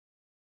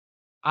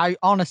 I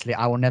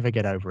will never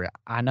get over it.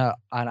 I know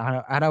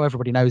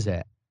everybody knows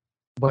it,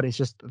 but it's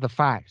just the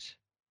fact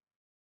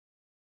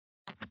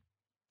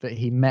that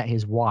he met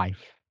his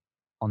wife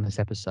on this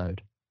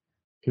episode,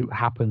 who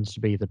happens to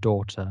be the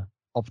daughter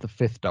of the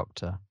 5th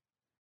Doctor.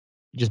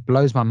 It just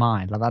blows my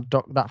mind. Like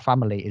that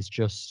family is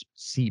just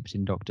seeped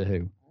in Doctor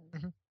Who.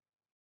 Mm-hmm.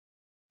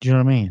 Do you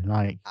know what I mean?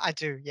 Like I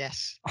do,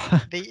 yes. How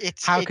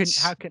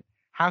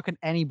can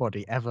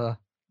anybody ever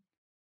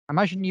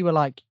imagine you were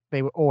like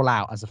they were all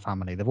out as a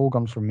family. They've all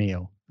gone for a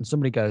meal. and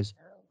somebody goes,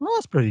 "Oh,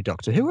 that's bloody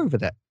Doctor Who over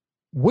there,"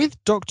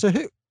 with Doctor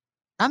Who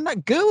and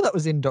that girl that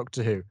was in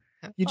Doctor Who,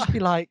 you'd just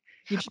be like,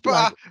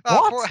 "What?"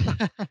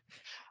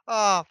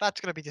 Oh, that's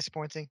gonna be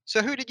disappointing.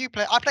 So who did you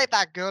play? I played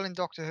that girl in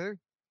Doctor Who.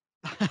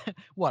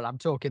 Well, I'm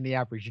talking the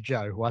average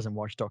Joe who hasn't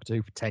watched Doctor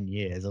Who for 10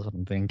 years. That's what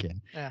I'm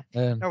thinking. Yeah.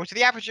 Um, No, to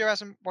the average Joe who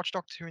hasn't watched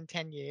Doctor Who in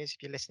 10 years,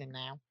 if you're listening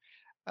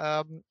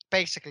now.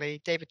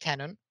 Basically, David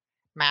Tennant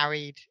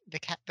married the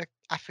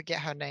I forget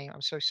her name.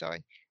 I'm so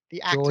sorry.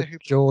 The actor who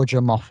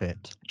Georgia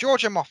Moffat.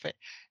 Georgia Moffat.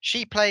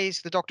 She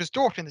plays the Doctor's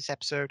daughter in this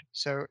episode.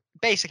 So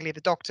basically,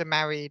 the Doctor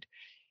married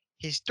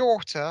his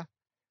daughter,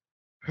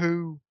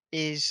 who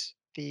is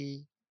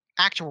the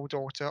actual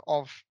daughter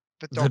of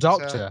the The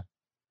Doctor. Doctor,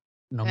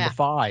 number Yeah.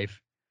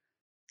 5.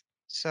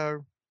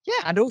 So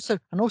yeah, And also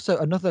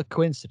another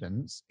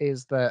coincidence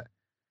is that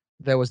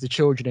there was the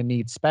Children in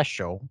Need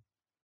special.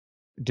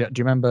 Do you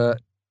remember?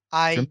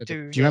 I Do do.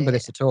 you remember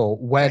this at all?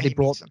 Where they he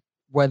meets them.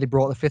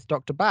 brought the Fifth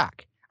Doctor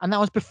back, and that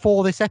was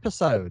before this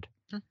episode.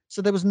 Hmm.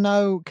 So there was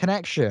no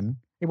connection.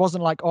 It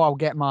wasn't like, oh, I'll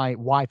get my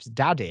wife's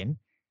dad in.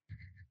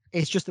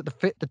 It's just that the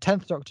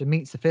 10th Doctor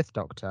meets the Fifth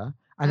Doctor,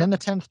 and then the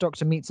 10th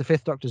Doctor meets the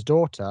Fifth Doctor's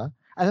daughter,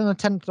 and then the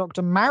 10th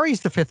Doctor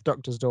marries the Fifth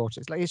Doctor's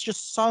daughter. It's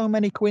just so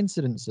many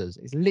coincidences.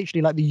 It's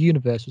literally like the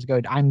universe was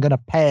going, I'm going to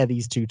pair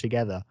these two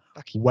together,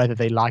 whether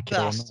they like it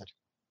or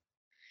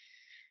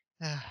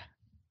not.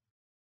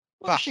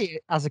 Well, she,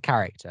 as a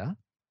character,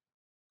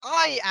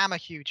 I am a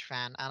huge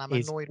fan, and I'm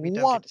is annoyed we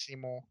don't get to see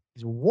more.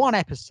 There's one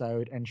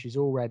episode, and she's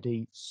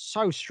already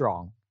so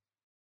strong.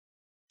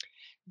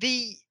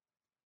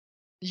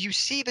 You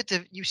see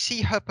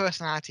her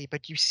personality,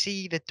 but you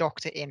see the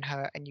Doctor in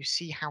her, and you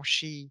see how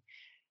she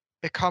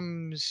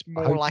becomes I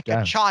more hope like you a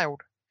don't.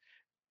 child.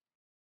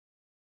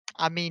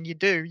 I mean, you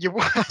do. You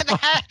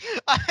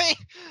I mean,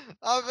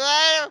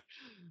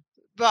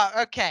 but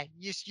okay,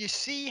 you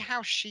see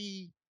how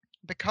she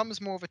becomes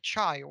more of a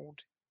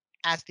child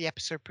as the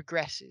episode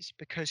progresses,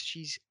 because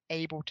she's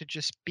able to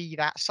just be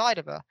that side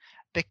of her,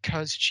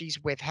 because she's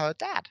with her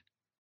dad,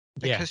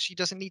 Yeah. because she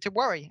doesn't need to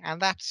worry.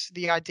 And that's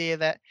the idea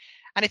that,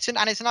 and it's a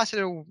nice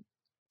little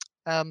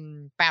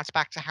bounce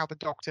back to how the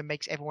Doctor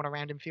makes everyone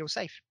around him feel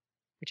safe,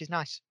 which is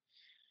nice.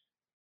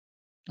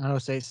 And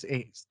also,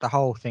 it's the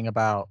whole thing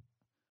about,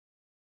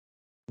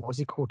 what was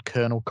he called,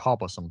 Colonel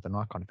Cobb or something?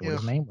 I can't think what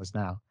his name was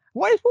now.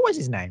 What was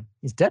his name?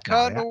 He's dead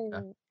now. the actor.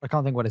 Colonel. I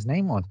can't think what his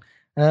name was.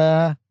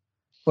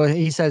 But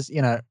he says,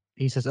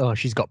 oh,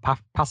 she's got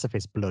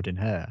pacifist blood in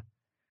her.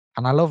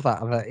 And I love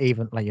that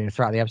even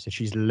throughout the episode,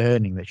 she's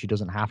learning that she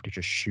doesn't have to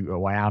just shoot her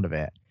way out of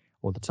it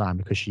all the time,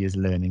 because she is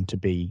learning to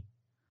be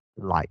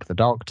like the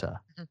Doctor.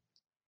 Mhm.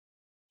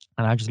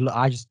 And I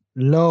just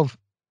love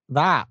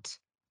that.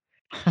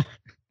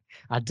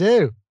 I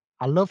do.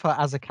 I love her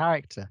as a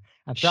character.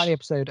 And throughout the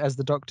episode, as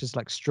the Doctor's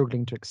like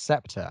struggling to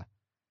accept her,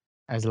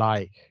 as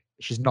like,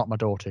 she's not my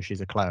daughter,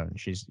 she's a clone.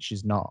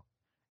 She's not.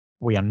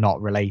 We are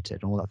not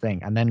related, and all that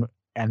thing. And then,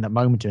 and the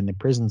moment in the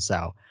prison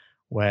cell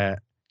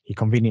where he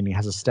conveniently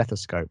has a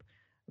stethoscope,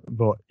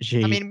 but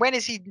I mean, when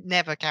is he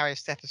never carry a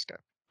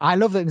stethoscope? I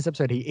love that in this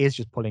episode he is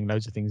just pulling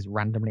loads of things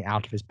randomly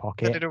out of his The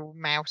pocket. little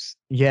mouse.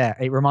 Yeah,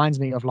 it reminds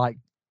me of like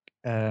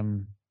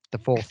the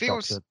Fourth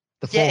Doctor.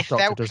 The Fourth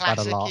Doctor does that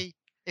a lot.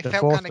 It The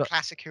felt Fourth kind of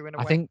classic Who in a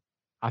way.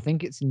 I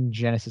think it's in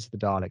Genesis of the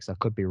Daleks. I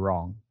could be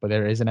wrong, but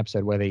there is an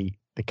episode where they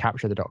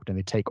capture the Doctor and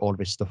they take all of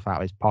his stuff out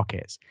of his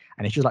pockets,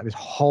 and it's just like this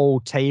whole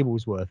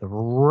table's worth of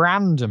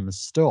random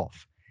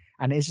stuff.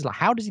 And it's just like,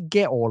 how does he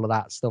get all of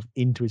that stuff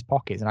into his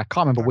pockets? And I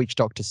can't remember which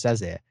Doctor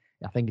says it.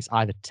 I think it's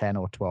either 10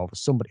 or 12 or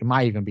somebody. It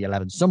might even be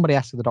 11. Somebody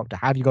asks the Doctor,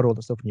 have you got all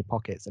the stuff in your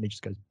pockets? And he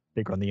just goes,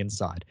 bigger on the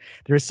inside.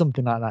 There is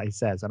something like that he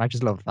says. And I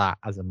just love that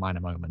as a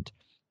minor moment.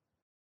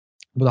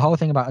 But the whole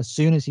thing about, as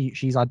soon as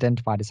she's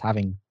identified as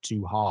having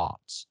 2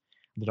 hearts,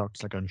 the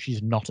Doctor's like,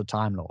 she's not a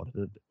Time Lord.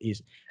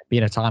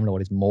 Being a Time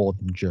Lord is more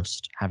than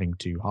just having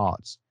 2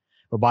 hearts.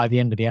 But by the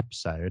end of the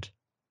episode,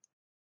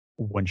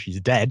 when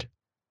she's dead,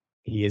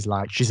 he is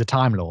like, she's a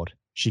Time Lord.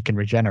 She can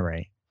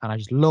regenerate. And I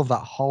just love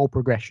that whole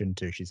progression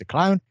too. She's a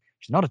clone.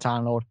 She's not a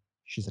Time Lord.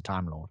 She's a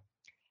Time Lord.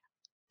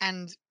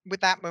 And with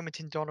that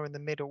moment in Donna in the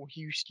middle,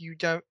 you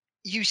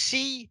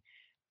see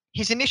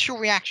his initial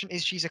reaction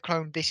is, she's a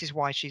clone. This is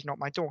why she's not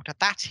my daughter.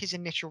 That's his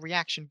initial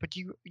reaction. But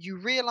you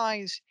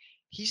realize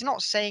he's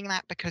not saying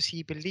that because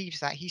he believes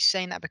that. He's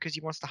saying that because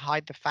he wants to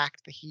hide the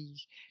fact that he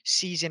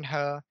sees in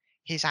her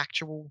his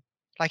actual,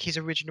 like his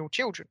original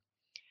children.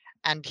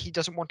 And he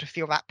doesn't want to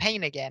feel that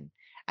pain again.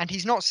 And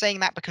he's not saying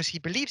that because he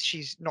believes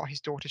she's not his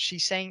daughter.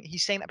 He's saying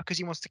that because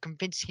he wants to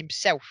convince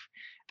himself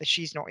that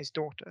she's not his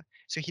daughter,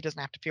 so he doesn't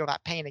have to feel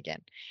that pain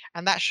again.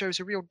 And that shows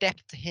a real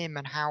depth to him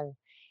and how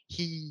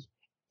he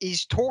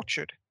is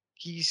tortured.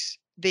 He's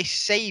this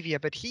savior,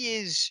 but he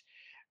is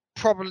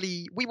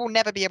probably, we will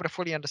never be able to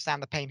fully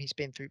understand the pain he's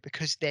been through,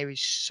 because there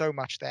is so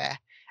much there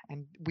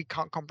and we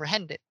can't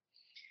comprehend it.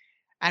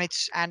 And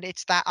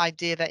it's that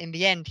idea that in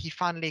the end he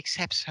finally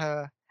accepts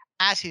her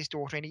as his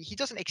daughter, and he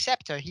doesn't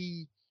accept her,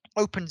 he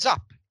opens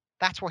up.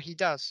 That's what he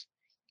does.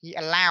 He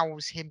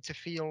allows him to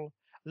feel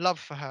love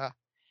for her,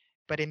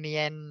 but in the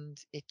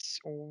end it's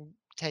all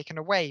taken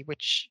away,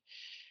 which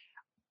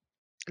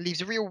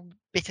leaves a real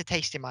bitter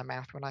taste in my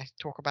mouth when I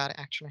talk about it.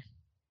 Actually,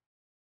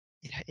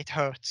 it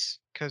hurts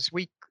because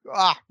we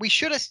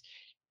should have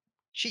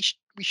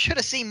we should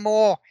have seen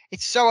more.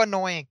 It's so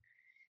annoying.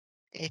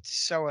 It's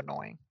so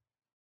annoying.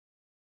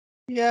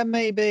 Yeah,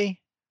 maybe.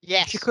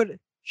 Yes. She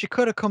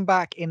could have come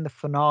back in the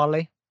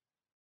finale.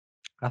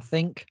 I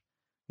think.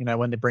 You know,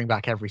 when they bring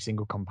back every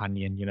single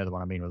companion, you know the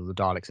one I mean, with the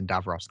Daleks and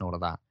Davros and all of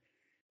that.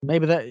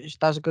 Maybe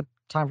that's a good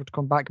time for her to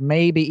come back.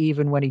 Maybe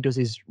even when he does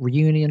his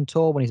reunion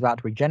tour, when he's about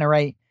to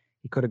regenerate,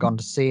 he could have gone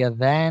to see her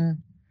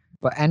then.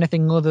 But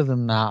anything other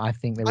than that, I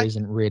think there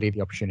isn't really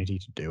the opportunity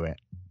to do it.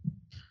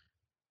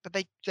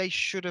 But they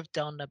should have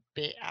done a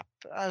bit.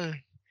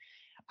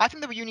 I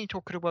think the reunion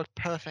tour could have worked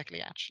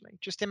perfectly. Actually,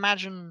 just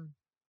imagine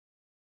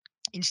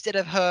instead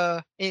of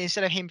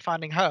him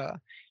finding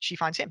her, she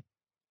finds him.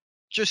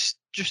 Just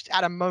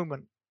at a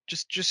moment,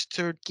 just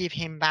to give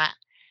him that,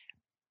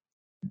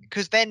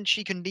 because then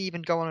she can leave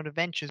and go on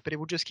adventures, but it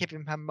will just give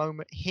him a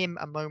moment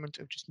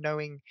of just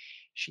knowing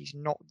she's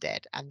not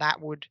dead, and that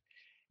would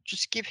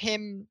just give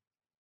him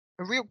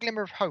a real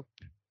glimmer of hope.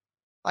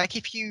 Like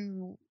if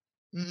you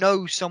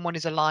know someone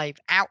is alive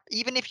out,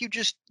 even if you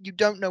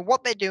don't know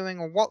what they're doing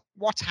or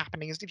what's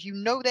happening, is if you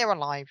know they're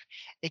alive,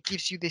 it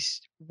gives you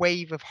this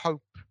wave of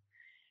hope,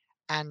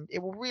 and it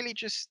will really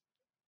just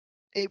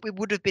it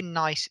would have been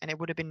nice, and it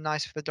would have been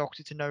nice for the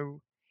Doctor to know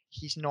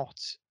he's not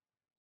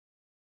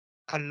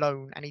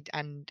alone,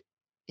 and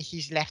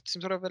he's left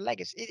some sort of a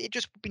legacy. It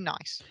just would be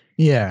nice.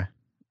 Yeah.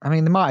 I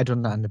mean, they might have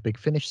done that in the Big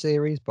Finish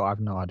series, but I've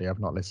no idea. I've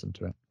not listened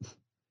to it.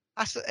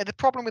 That's the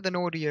problem with an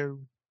audio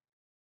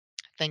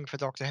thing for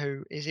Doctor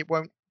Who, is it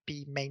won't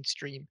be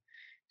mainstream.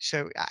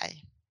 So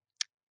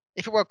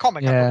if it were a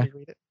comic, I'd Yeah. probably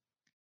read it.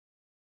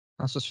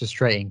 That's what's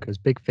frustrating, because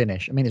Big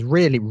Finish, I mean, it's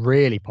really,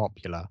 really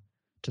popular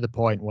to the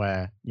point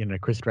where, you know,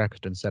 Chris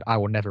Eccleston said, I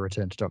will never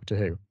return to Doctor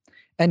Who.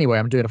 Anyway,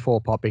 I'm doing a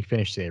 4-part Big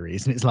Finish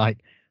series, and it's like,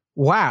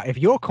 wow, if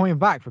you're coming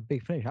back for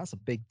Big Finish, that's a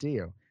big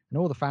deal. And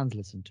all the fans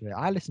listen to it.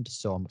 I listen to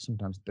some, but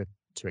sometimes they're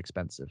too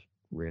expensive,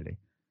 really.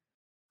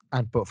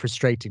 But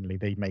frustratingly,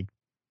 they make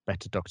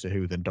better Doctor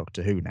Who than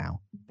Doctor Who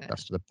now. Yeah.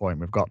 That's to the point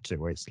we've got to,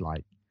 where it's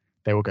like,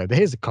 they will go,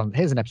 here's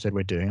an episode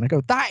we're doing. And I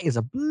go, that is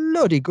a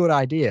bloody good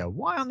idea.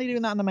 Why aren't they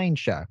doing that in the main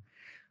show?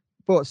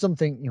 But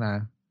something, you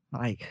know,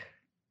 like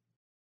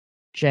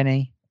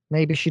Jenny,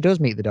 maybe she does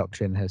meet the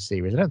Doctor in her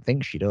series. I don't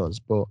think she does,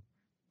 but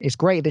it's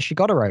great that she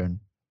got her own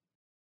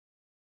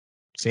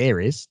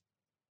series.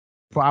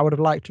 But I would have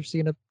liked to have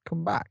seen her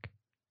come back.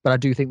 But I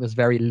do think there's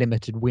very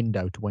limited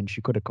window to when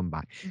she could have come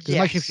back. Because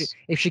imagine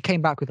if she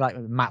came back with like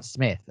Matt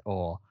Smith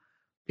or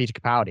Peter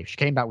Capaldi, if she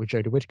came back with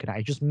Jodie Whittaker,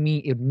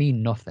 it would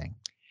mean nothing.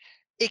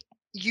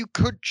 You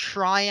could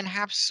try and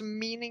have some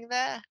meaning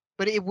there,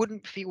 but it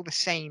wouldn't feel the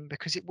same,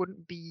 because it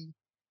wouldn't be.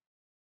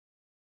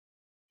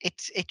 It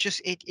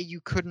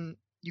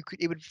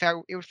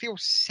would feel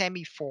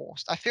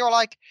semi-forced. I feel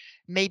like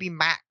maybe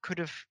Matt could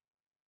have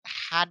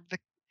had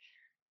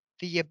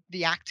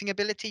the acting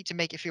ability to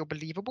make it feel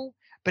believable,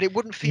 but it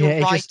wouldn't feel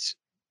right.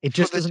 It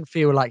just doesn't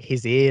feel like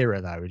his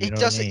era, though. Do you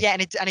know what I mean? Yeah,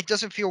 and it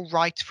doesn't feel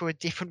right for a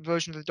different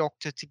version of the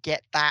Doctor to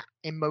get that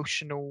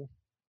emotional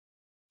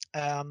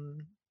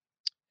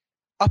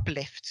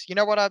uplift. You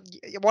know what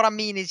I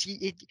mean is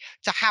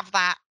to have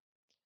that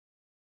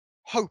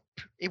hope.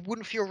 It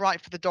wouldn't feel right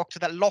for the Doctor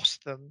that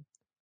lost them.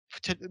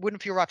 It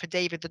wouldn't feel right for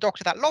David, the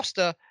Doctor that lost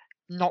her,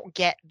 not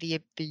get the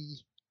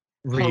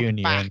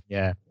Reunion, back.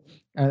 yeah.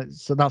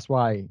 So that's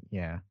why,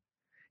 yeah.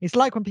 It's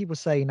like when people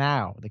say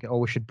now, they go, oh,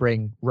 we should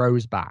bring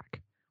Rose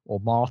back or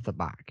Martha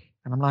back.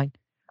 And I'm like,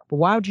 well,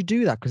 why would you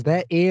do that? Because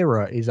their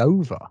era is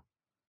over.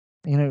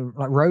 You know,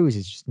 like Rose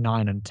is just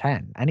 9 and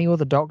 10. Any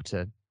other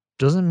Doctor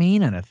doesn't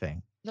mean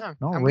anything. No,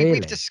 not and really.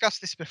 we've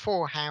discussed this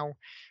before, how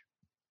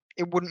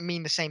it wouldn't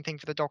mean the same thing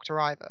for the Doctor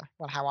either.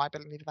 Well, how I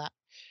believe that,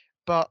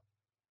 but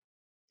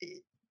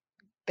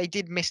they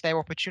did miss their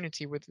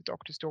opportunity with the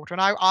Doctor's daughter,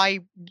 and I,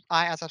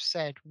 as I've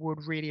said,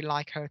 would really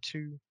like her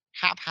to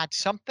have had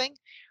something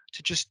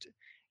to just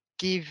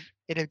give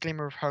it a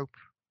glimmer of hope.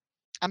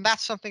 And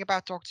that's something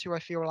about Doctor Who I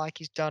feel like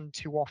is done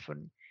too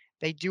often.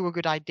 They do a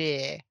good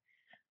idea,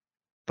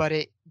 but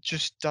it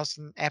just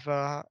doesn't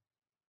ever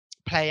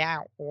play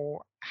out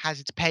or has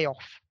its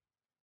payoff.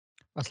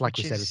 That's like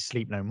we said with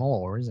Sleep No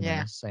More, isn't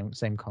Yeah. it?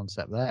 Same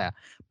concept there.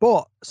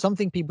 But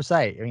something people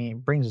say, I mean,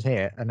 it brings us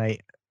here, and a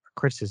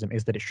criticism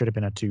is that it should have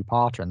been a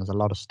 2-parter, and there's a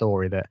lot of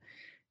story that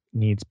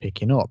needs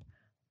picking up.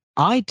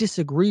 I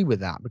disagree with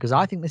that, because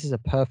I think this is a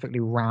perfectly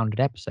rounded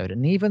episode.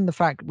 And even the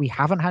fact we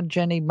haven't had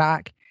Jenny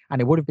back,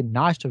 and it would have been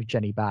nice to have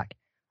Jenny back,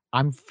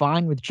 I'm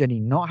fine with Jenny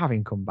not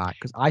having come back,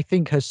 because I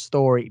think her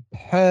story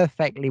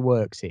perfectly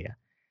works here.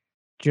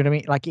 Do you know what I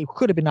mean? Like, it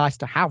could have been nice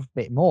to have a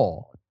bit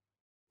more,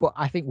 but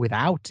I think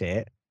without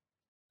it,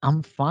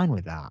 I'm fine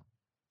with that.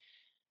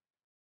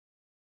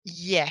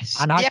 Yes.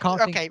 And I can't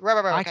think. Okay.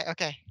 Right.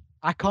 Okay.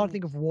 I can't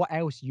think of what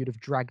else you'd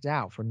have dragged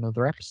out for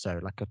another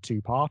episode, like a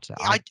 2-parter.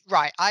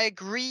 I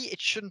agree.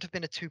 It shouldn't have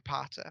been a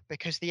 2-parter,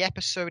 because the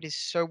episode is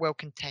so well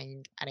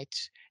contained and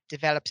it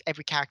develops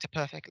every character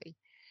perfectly.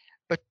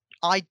 But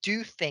I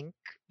do think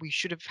we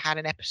should have had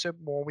an episode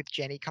more with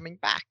Jenny coming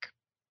back.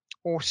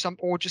 Or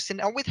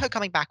with her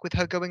coming back, with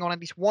her going on at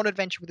least one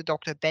adventure with the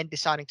Doctor, then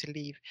deciding to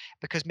leave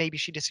because maybe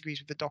she disagrees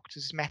with the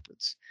Doctor's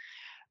methods.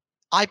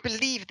 I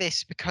believe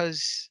this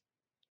because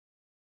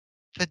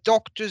the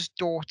Doctor's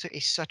daughter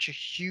is such a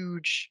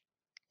huge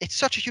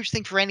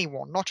thing for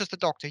anyone, not just the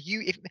Doctor.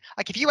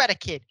 If you had a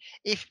kid,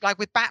 if like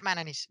with Batman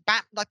and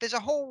like there's a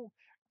whole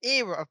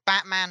era of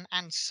Batman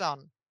and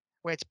son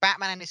where it's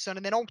Batman and his son,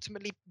 and then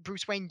ultimately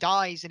Bruce Wayne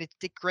dies and it's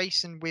Dick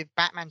Grayson with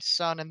Batman's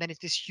son, and then it's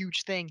this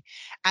huge thing.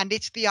 And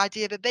it's the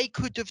idea that they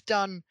could have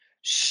done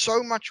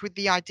so much with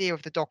the idea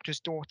of the Doctor's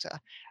daughter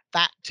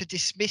that to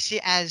dismiss it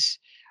as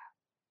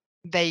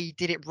they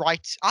did it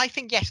right. I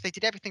think yes, they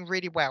did everything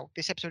really well.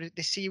 This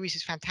series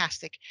is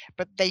fantastic,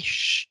 but they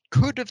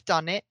could have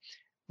done it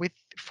with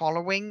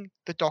following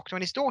the Doctor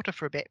and his daughter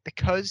for a bit,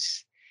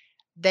 because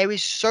there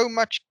is so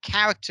much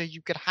character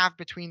you could have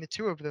between the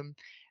two of them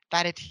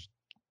that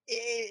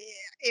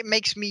it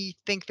makes me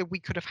think that we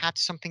could have had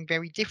something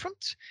very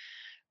different,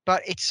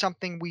 but it's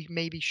something we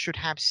maybe should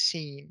have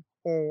seen,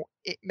 or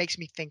it makes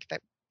me think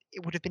that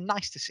it would have been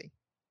nice to see.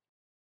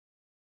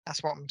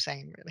 That's what I'm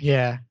saying, really.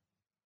 Yeah,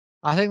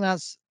 I think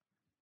that's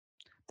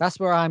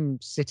where I'm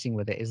sitting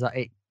with it. Is that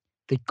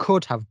they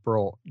could have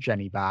brought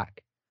Jenny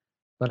back,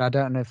 but I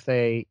don't know if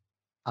I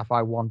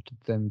wanted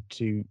them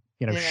to,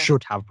 Yeah.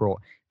 should have brought.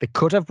 They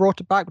could have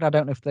brought it back, but I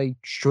don't know if they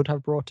should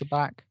have brought it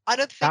back. I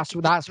don't think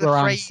That's the where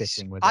I'm phrase,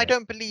 sitting with I it.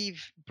 don't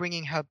believe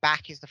bringing her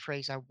back is the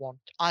phrase I want.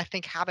 I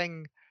think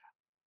having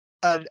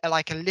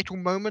like a little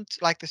moment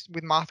like this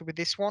with Martha, with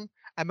this one,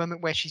 a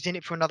moment where she's in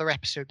it for another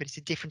episode, but it's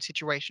a different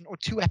situation, or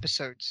 2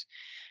 episodes.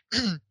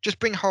 Just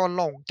bring her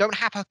along. Don't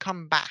have her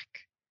come back,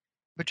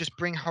 but just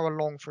bring her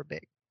along for a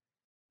bit.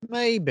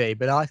 Maybe,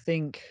 but I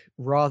think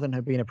rather than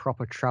her being a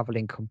proper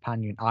traveling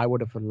companion, I would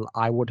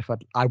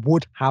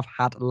have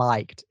had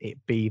liked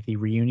it be the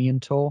reunion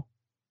tour.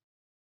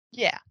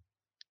 Yeah.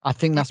 I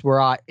think that's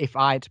where if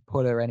I'd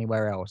put her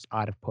anywhere else,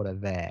 I'd have put her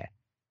there,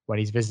 when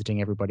he's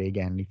visiting everybody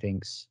again. And he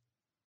thinks,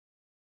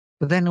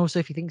 but then also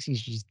if he thinks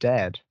she's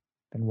dead,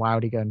 then why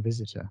would he go and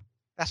visit her?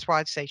 That's why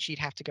I'd say she'd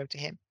have to go to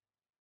him.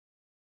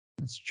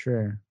 That's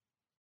true.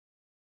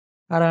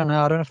 I don't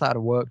know. I don't know if that would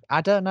have worked.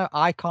 I don't know.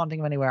 I can't think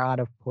of anywhere I'd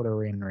have put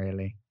her in,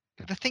 really.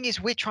 But the thing is,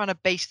 we're trying to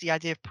base the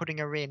idea of putting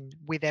her in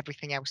with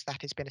everything else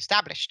that has been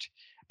established.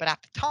 But at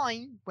the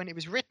time when it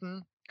was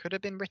written, could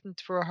have been written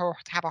for her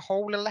to have a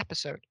whole little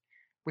episode,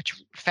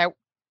 which felt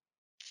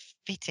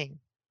fitting.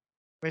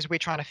 Whereas we're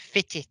trying to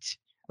fit it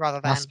rather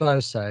I than.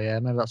 suppose so, yeah.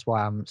 Maybe that's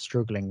why I'm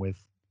struggling with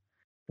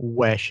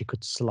where she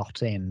could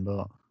slot in,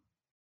 but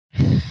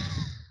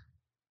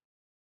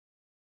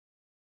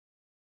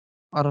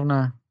I don't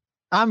know.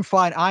 I'm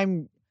fine.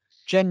 I'm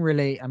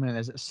generally, I mean,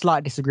 there's a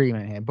slight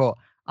disagreement here, but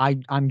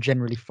I'm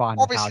generally fine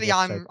with how Obviously, the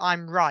episode.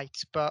 I'm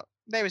right, but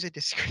there is a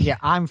disagreement. Yeah,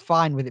 I'm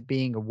fine with it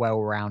being a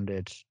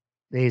well-rounded.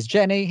 Here's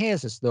Jenny.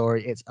 Here's the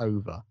story. It's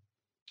over.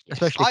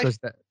 Yes, Especially because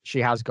she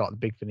has got the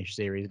Big Finish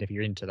series, and if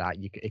you're into that,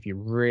 if you're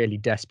really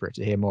desperate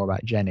to hear more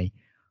about Jenny,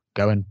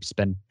 go and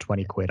spend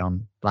 20 quid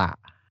on that.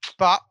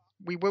 But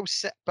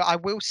I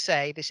will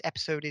say this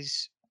episode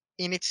is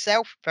in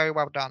itself very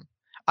well done.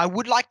 I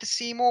would like to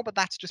see more, but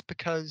that's just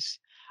because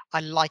I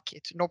like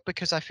it, not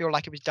because I feel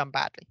like it was done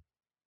badly.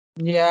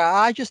 Yeah,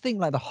 I just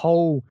think like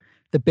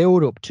the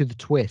build up to the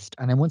twist,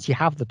 and then once you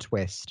have the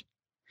twist,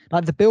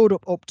 like the build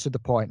up to the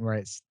point where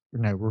it's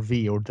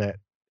revealed that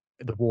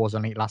the war's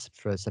only lasted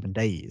for 7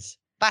 days.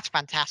 That's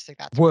fantastic.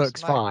 That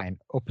works fine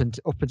up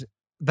until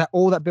that.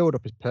 All that build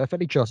up is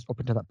perfectly just up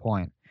until that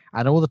point,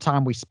 and all the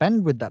time we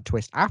spend with that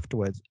twist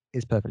afterwards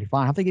is perfectly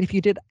fine. I'm thinking if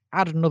you did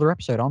add another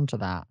episode onto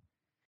that,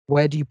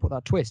 where do you put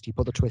that twist? You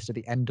put the twist at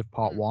the end of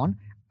part 1,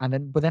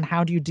 and then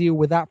how do you deal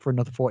with that for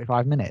another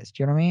 45 minutes?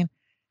 Do you know what I mean?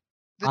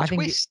 The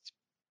twist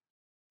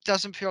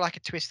doesn't feel like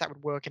a twist that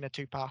would work in a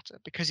 2-parter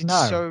because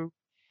it's so.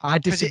 I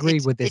disagree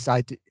with this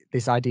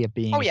idea of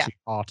being a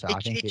 2-parter. I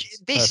think it's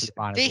perfectly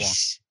fine as one.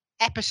 This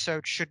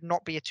episode should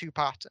not be a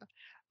 2-parter,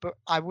 but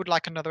I would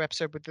like another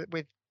episode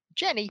with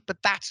Jenny, but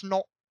that's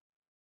not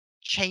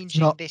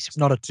changing this. It's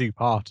not a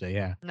 2-parter,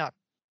 yeah. No.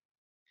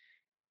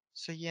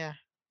 So yeah,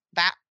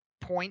 that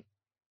point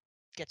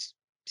gets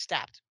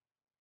stabbed.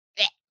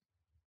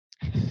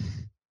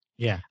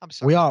 Yeah. I'm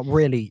sorry. We are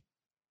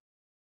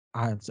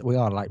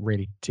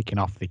really ticking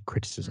off the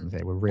criticisms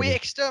here. We're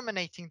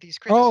exterminating these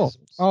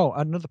criticisms. Oh,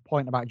 another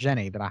point about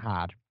Jenny that I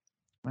had.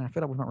 I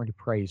feel like we've not really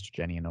praised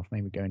Jenny enough.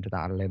 Maybe go into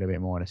that a little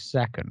bit more in a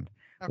second.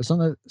 Okay. But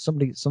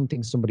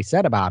somebody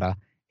said about her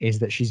is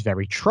that she's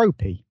very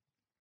tropey.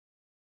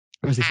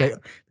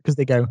 Because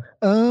they go,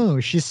 oh,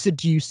 she's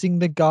seducing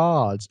the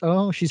guards.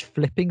 Oh, she's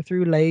flipping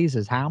through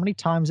lasers. How many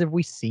times have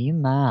we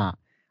seen that?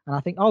 And I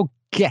think, oh,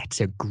 get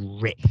a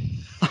grip.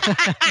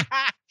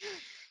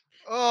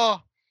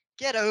 Oh,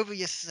 get over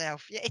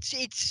yourself. Yeah,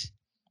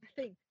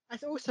 I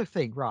also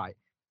think, right,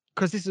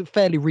 because this is a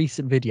fairly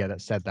recent video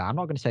that said that. I'm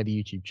not going to say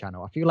the YouTube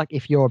channel. I feel like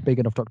if you're a big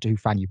enough Doctor Who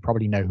fan, you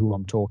probably know who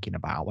I'm talking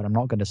about, but I'm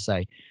not going to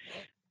say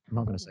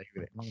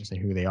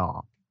who they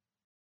are.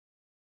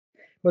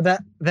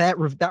 But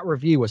that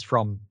review was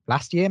from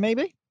last year,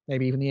 maybe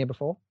even the year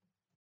before.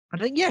 I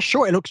think, yeah,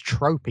 sure, it looks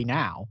tropey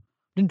now.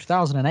 But in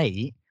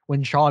 2008,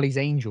 when Charlie's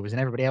Angels and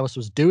everybody else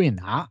was doing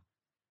that,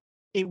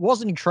 it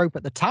wasn't a trope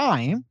at the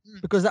time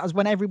because that was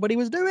when everybody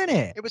was doing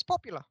it. It was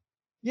popular.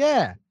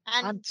 Yeah.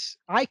 And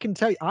I can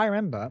tell you, I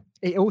remember,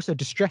 it also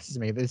distresses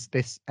me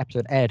this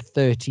episode aired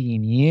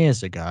 13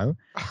 years ago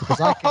because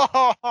I can,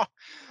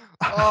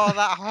 oh,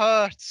 that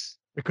hurts.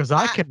 because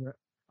That-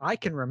 I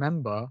can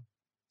remember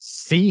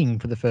seeing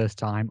for the first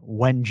time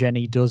when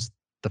Jenny does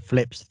the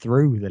flips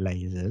through the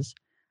lasers.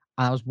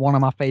 And that was one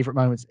of my favorite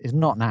moments. It's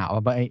not now,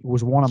 but it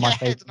was one of my Yeah, it's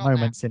favorite not now.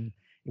 moments. And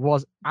it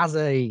was, as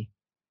a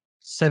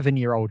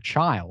 7-year-old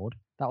child,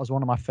 that was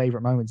one of my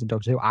favorite moments in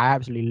Doctor Who. I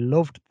absolutely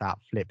loved that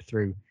flip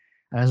through.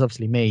 And as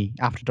obviously me,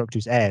 after Doctor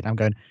Who's aired, I'm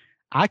going,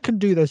 I can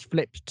do those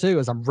flips too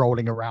as I'm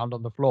rolling around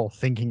on the floor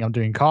thinking I'm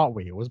doing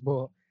cartwheels.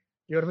 But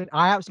you know what I mean?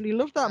 I absolutely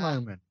loved that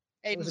moment.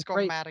 It was Aiden's a gone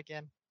great, mad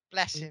again.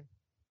 Bless him.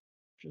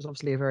 she was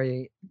obviously a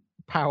very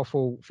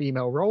powerful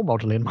female role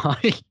model in my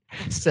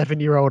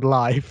 7-year-old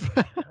life.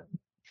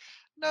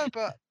 No,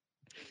 but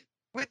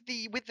with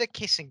the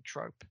kissing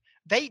trope,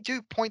 they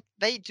do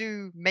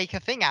make a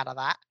thing out of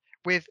that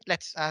with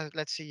let's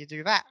see you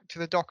do that to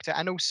the Doctor,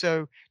 and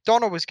also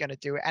Donna was going to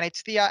do it, and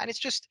it's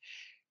just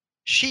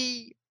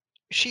she's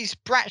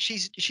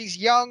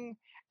young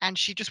and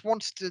she just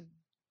wants to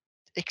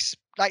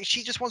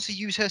she just wants to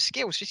use her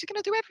skills. She's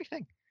going to do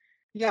everything.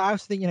 Yeah, I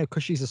was thinking,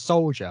 because she's a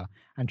soldier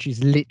and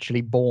she's literally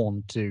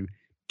born to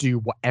do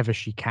whatever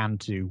she can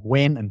to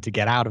win and to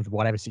get out of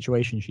whatever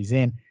situation she's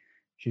in.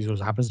 She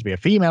also happens to be a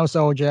female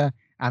soldier,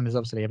 and there's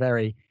obviously a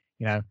very,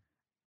 a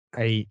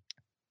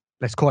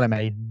let's call him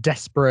a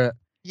desperate,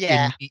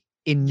 Yeah,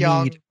 in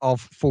young. need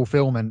of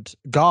fulfillment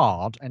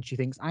guard, and she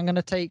thinks, I'm going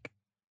to take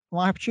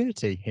my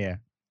opportunity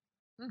here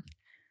and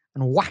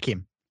whack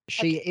him.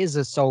 She is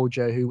a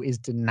soldier who is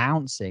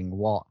denouncing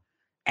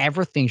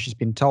everything she's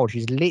been told.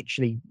 She's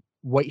literally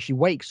she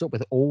wakes up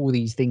with all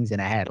these things in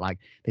her head, like,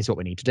 this is what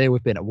we need to do.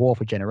 We've been at war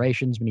for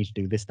generations. We need to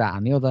do this, that,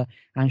 and the other.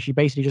 And she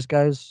basically just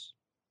goes,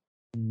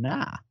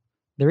 nah,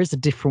 there is a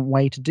different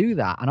way to do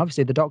that. And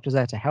obviously the Doctor's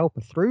there to help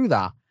her through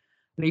that.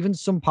 And even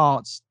some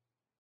parts,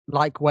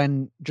 like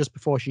when just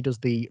before she does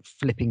the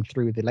flipping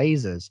through the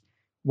lasers,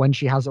 when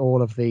she has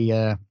all of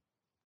the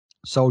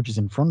soldiers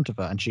in front of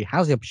her and she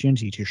has the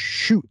opportunity to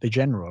shoot the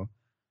general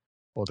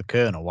or the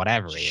colonel,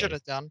 whatever he Should is,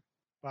 have done,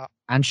 but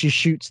and she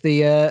shoots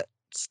the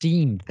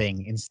steam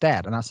thing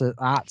instead. And that's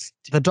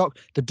the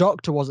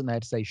Doctor wasn't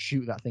there to say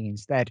shoot that thing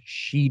instead.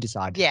 She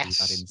decided to do that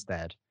yes,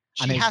 instead.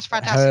 she And has it's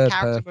fantastic her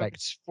character perfect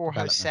moments for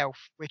development.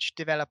 herself, which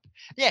develop.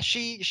 Yeah,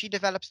 she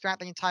develops throughout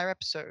the entire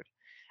episode,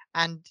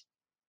 and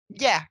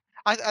yeah,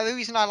 the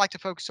reason I like to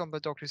focus on the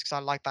Doctor is because I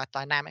like that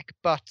dynamic.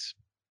 But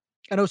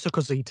And also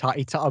because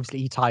obviously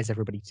he ties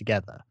everybody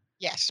together.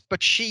 yes,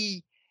 but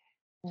she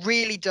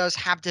really does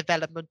have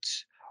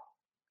development.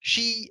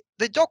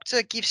 The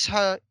Doctor gives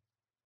her.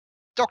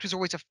 Doctor's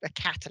always a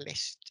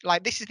catalyst.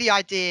 Like, this is the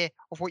idea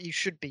of what you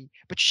should be,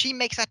 but she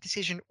makes that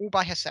decision all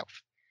by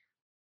herself.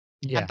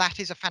 Yeah. And that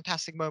is a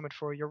fantastic moment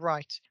for her. You're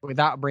right. But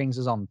that brings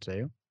us on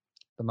to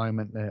the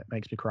moment that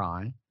makes me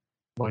cry,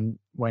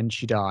 when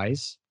she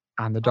dies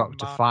and the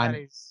Doctor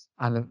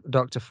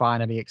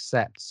finally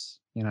accepts,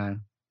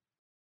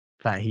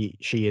 that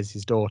she is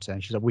his daughter.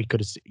 And she's like, we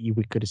could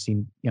have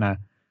seen,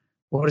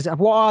 what is it?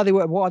 What are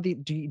they?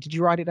 Did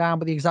you write it down?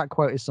 But the exact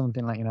quote is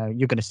something like,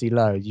 you're going to see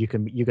loads. You're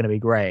going to be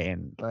great.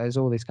 And there's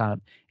all this kind of.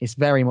 It's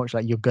very much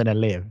like you're going to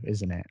live,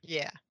 isn't it?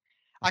 Yeah.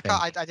 I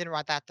I didn't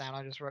write that down.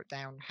 I just wrote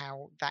down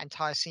how that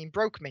entire scene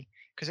broke me,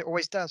 because it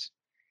always does.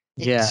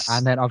 Yeah,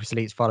 and then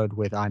obviously it's followed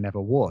with "I Never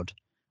Would,"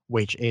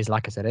 which is,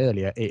 like I said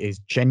earlier, it is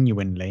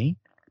genuinely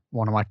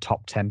one of my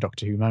top 10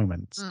 Doctor Who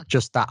moments.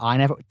 Just that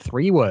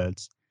 3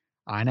 words,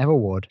 "I never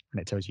would,"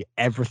 and it tells you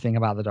everything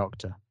about the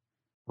Doctor,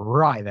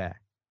 right there.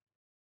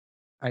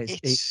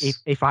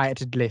 If I had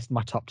to list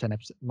my top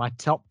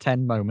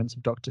 10 moments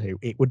of Doctor Who,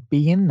 it would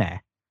be in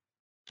there.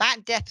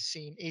 That death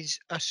scene is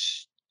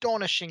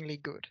astonishingly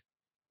good.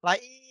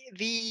 Like,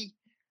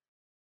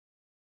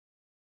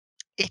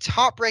 it's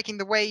heartbreaking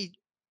the way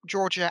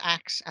Georgia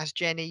acts as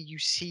Jenny. You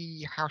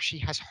see how she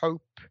has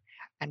hope,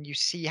 and you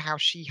see how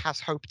she has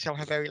hope till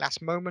her very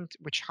last moment,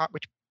 which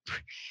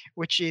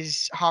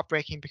is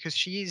heartbreaking because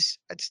she is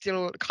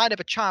still kind of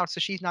a child,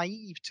 so she's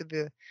naive to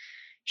the.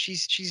 She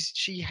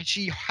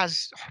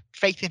has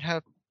faith in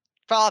her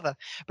father,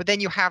 but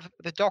then you have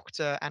the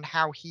Doctor and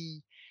how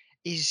he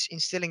is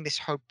instilling this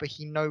hope, but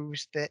he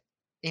knows that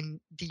in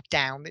deep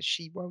down that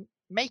she won't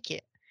make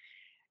it,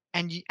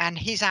 and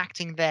his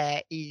acting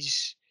there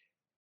is,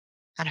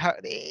 and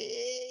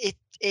it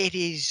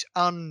is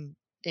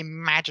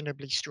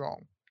unimaginably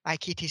strong.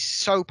 Like, it is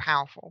so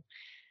powerful.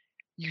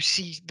 You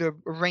see the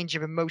range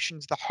of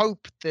emotions, the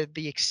hope,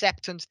 the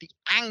acceptance, the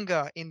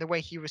anger in the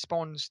way he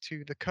responds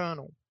to the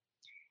Colonel.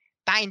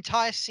 That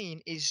entire scene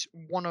is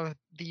one of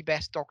the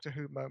best Doctor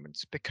Who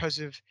moments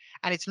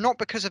and it's not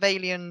because of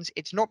aliens,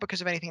 it's not because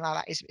of anything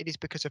like that. It is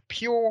because of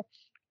pure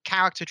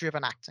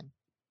character-driven acting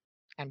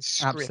and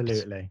script.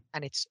 Absolutely.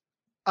 And it's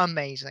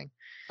amazing.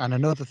 And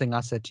another thing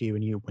I said to you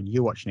when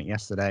you were watching it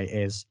yesterday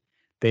is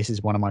this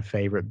is one of my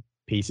favorite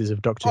pieces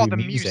of Doctor Oh, Who the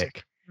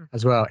music music.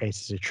 as well.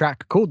 It's a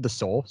track called The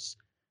Source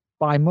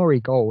by Murray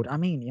Gold. I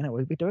mean,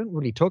 we don't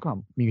really talk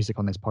about music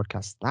on this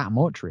podcast that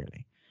much,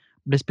 really.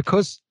 But it's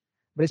because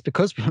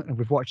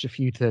we've watched a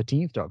few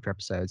 13th Doctor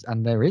episodes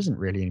and there isn't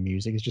really any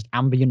music. It's just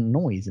ambient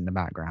noise in the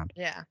background.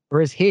 Yeah.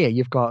 Whereas here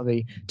you've got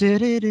the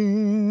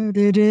and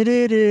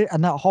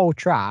that whole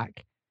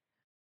track.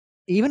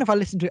 Even if I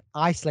listen to it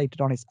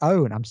isolated on its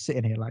own, I'm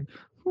sitting here like,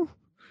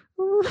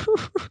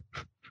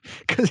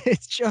 because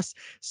it's just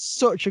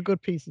such a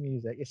good piece of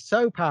music. It's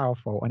so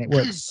powerful and it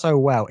works so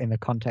well in the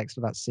context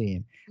of that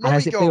scene. And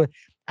Murray Gold.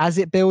 as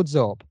it builds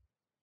up,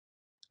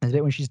 there's a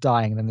bit when she's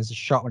dying, and then there's a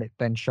shot when it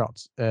then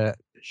shots, a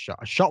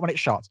shot when it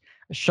shows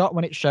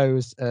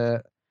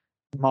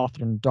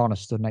Martha and Donna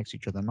stood next to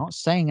each other, not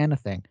saying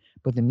anything,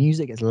 but the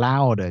music is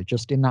louder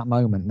just in that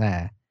moment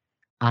there,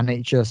 and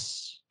it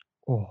just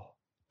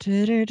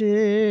it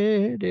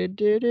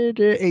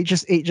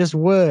just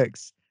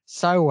works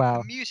so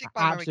well. The music I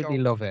by Murray absolutely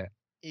Gold love it.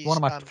 is One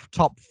of my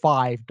top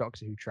 5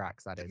 Doctor Who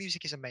tracks. That the is.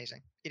 music is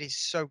amazing. It is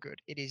so good.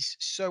 It is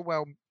so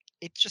well.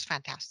 It's just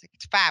fantastic.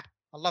 It's fab.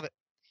 I love it.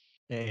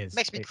 It is.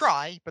 Makes me It's-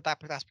 cry, but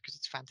that's because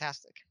it's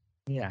fantastic.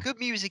 Yeah. Good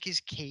music is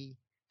key.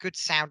 Good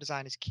sound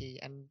design is key,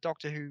 and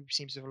Doctor Who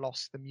seems to have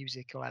lost the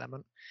musical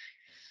element.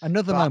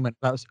 Another But- moment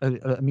that was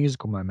a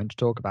musical moment to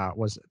talk about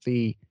was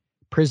the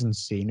prison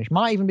scene, which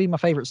might even be my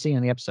favorite scene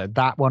in the episode.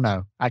 That well,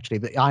 no, actually,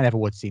 the I Never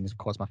Would scene is of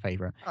course my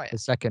favorite. Oh, yeah. The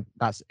second,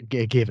 that's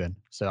a given.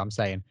 So I'm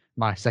saying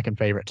my second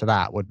favorite to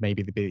that would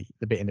maybe be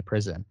the bit in the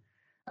prison.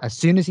 As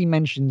soon as he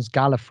mentions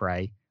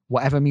Gallifrey,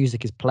 whatever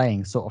music is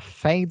playing sort of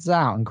fades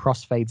out and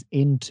crossfades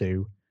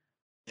into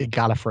the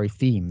Gallifrey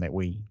theme that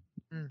we,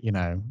 you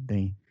know,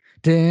 the.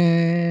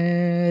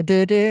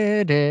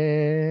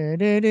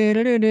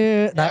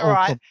 That all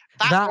right.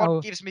 That one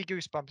all- gives me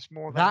goosebumps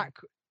more than that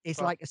it's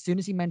like as soon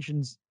as he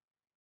mentions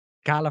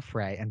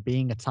Gallifrey and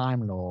being a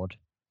Time Lord,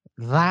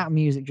 that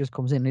music just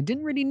comes in. It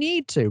didn't really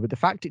need to, but the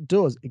fact it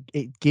does,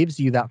 it gives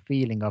you that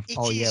feeling of, It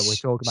oh yeah, we're is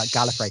talking about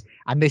Gallifrey,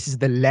 and this is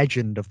the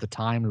legend of the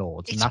Time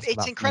Lords, and that's what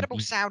it's that incredible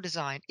theme- sound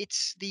design.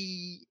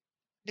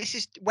 This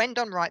is when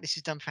done right. This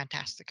is done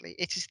fantastically.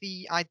 It is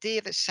the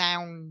idea that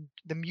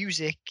the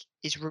music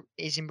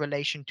is in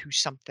relation to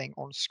something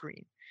on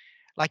screen.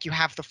 Like you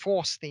have the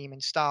Force theme in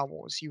Star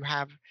Wars, you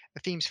have the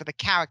themes for the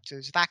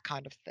characters, that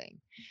kind of thing,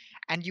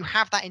 and you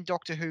have that in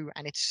Doctor Who,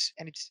 and it's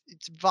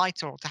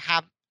vital to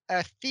have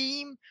a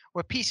theme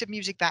or a piece of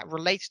music that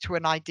relates to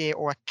an idea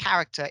or a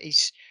character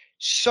is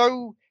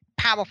so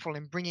powerful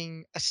in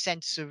bringing a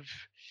sense of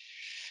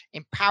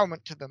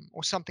empowerment to them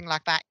or something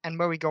like that. And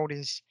Murray Gold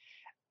is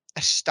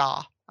a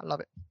star. I love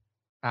it.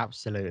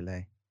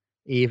 Absolutely.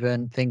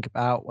 Even think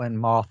about when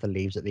Martha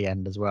leaves at the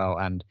end as well,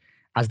 and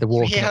as they're You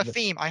walking hear her up the-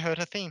 theme. I heard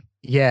her theme.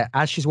 Yeah,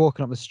 as she's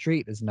walking up the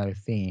street, there's no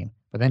theme,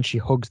 but then she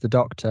hugs the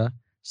Doctor,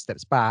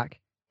 steps back,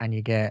 and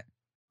you get.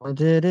 That's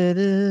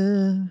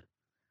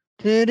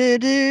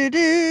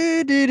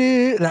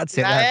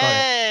it.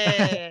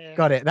 Got it.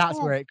 Got it. That's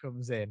where it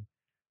comes in.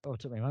 Oh, it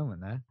took me a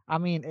moment there. I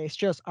mean, it's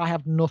just I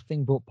have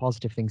nothing but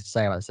positive things to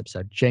say about this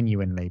episode,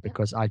 genuinely,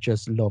 because I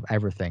just love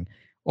everything.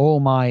 All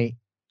my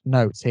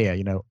notes here,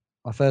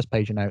 my first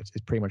page of notes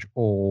is pretty much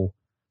all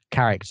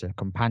character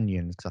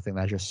companions because I think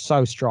they're just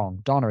so strong.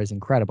 Donna is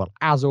incredible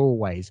as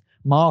always.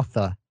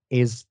 Martha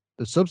is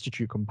the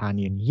substitute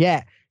companion,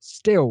 yet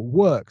still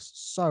works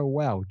so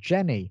well.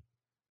 Jenny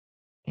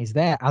is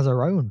there as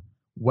her own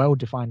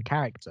well-defined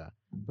character,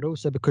 but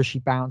also because she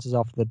bounces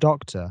off the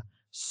Doctor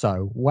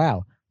so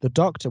well. The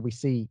Doctor, we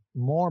see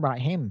more about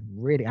him,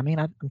 really. I mean,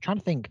 I'm trying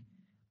to think.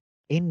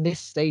 In this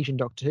stage in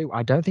Doctor Who,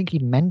 I don't think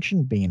he'd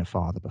mentioned being a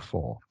father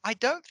before. I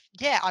don't.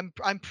 Yeah, I'm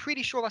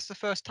pretty sure that's the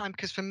first time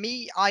because for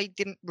me, I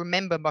didn't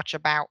remember much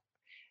about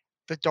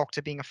the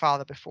Doctor being a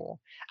father before.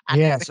 And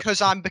Yeah,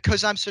 because I'm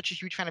such a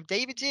huge fan of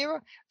David's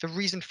era, the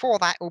reason for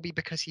that will be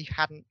because he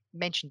hadn't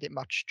mentioned it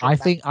much. I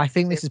think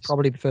this is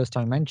probably the first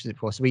time he mentions it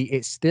before. So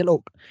it's still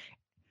up.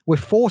 We're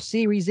 4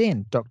 series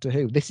in Doctor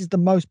Who. This is the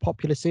most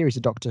popular series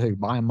of Doctor Who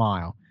by a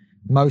mile.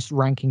 Most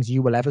rankings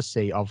you will ever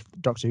see of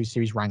Doctor Who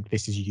series ranked,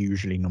 this is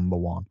usually number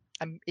 1.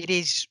 And it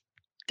is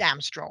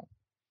damn strong.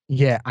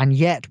 Yeah, and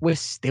yet we're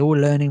still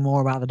learning more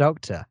about the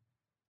Doctor.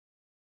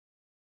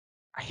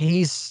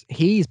 He's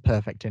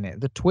perfect in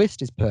it. The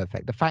twist is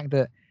perfect. The fact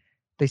that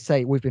they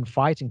say we've been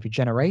fighting for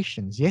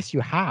generations. Yes,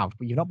 you have,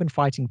 but you've not been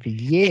fighting for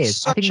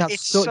years. I think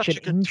that's such an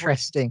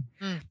interesting.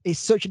 It's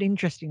such an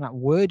interesting, like,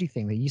 wordy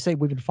thing that you say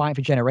we've been fighting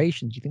for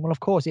generations. You think, well, of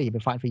course, yeah, you've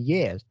been fighting for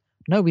years.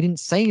 No, we didn't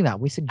say that.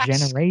 We said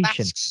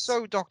generations. That's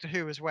so Doctor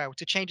Who as well,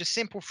 to change a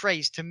simple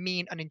phrase to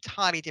mean an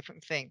entirely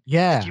different thing.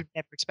 Yeah. That you'd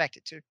never expect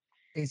it to.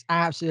 It's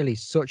absolutely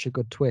such a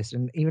good twist.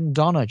 And even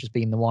Donna just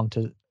being the one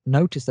to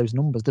notice those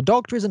numbers. The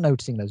Doctor isn't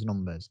noticing those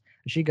numbers.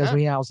 And she goes, No.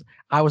 well, yeah,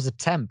 I was a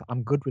temp.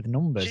 I'm good with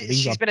numbers.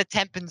 She's been a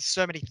temp in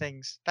so many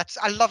things.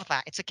 I love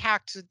that. It's a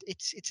character.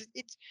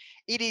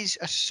 It is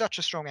such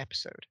a strong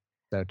episode.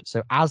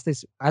 So as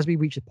we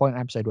reach the point in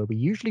the episode where we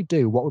usually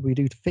do, what would we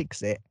do to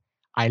fix it?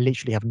 I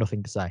literally have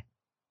nothing to say.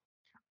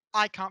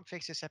 I can't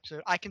fix this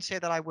episode. I can say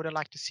that I would have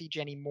liked to see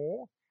Jenny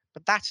more,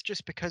 but that's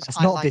just because That's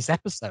I not like. this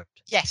episode.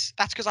 Yes,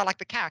 that's because I like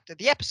the character.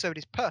 The episode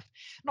is perfect.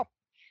 Not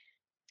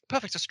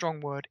perfect's a strong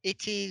word.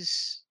 It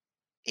is.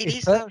 It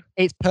is though.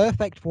 It's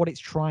perfect for what it's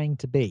trying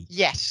to be.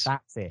 Yes.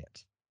 That's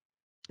it.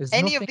 There's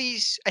Any nothing. of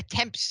these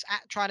attempts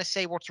at trying to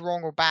say what's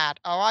wrong or bad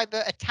are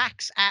either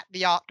attacks at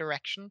the art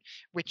direction,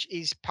 which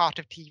is part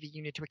of TV.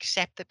 You need to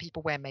accept that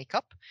people wear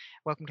makeup.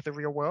 Welcome to the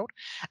real world.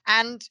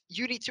 And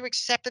you need to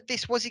accept that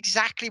this was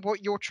exactly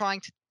what you're trying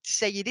to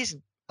say it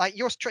isn't. Like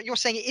you're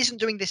saying it isn't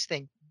doing this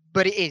thing,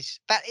 but it is.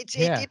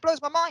 Yeah. It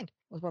blows my mind.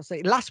 I was about to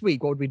say, last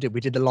week, what did we do?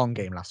 We did the long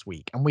game last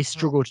week, and Oh. we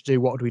struggled to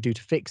do what would we do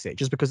to fix it,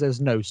 just because there's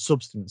no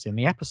substance in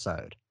the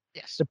episode.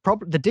 Yes.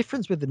 The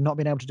difference with not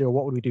being able to do a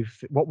what would we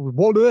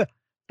do,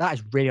 that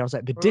is really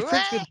upset. The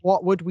difference with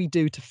what would we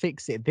do to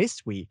fix it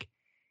this week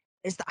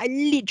is that I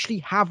literally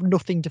have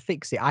nothing to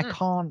fix it. I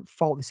can't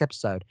fault this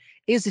episode.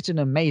 Is it an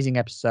amazing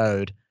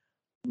episode?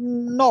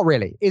 Not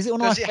really. Is it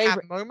one of my favorite? Does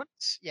it have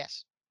moments?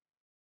 Yes.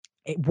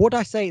 Would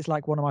I say it's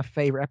like one of my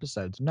favorite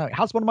episodes? No, it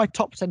has one of my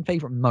top 10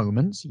 favorite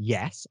moments.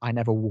 Yes, I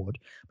never would.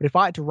 But if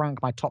I had to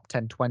rank my top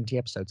 10, 20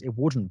 episodes, it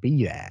wouldn't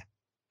be there.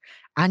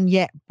 And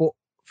yet, but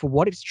for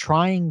what it's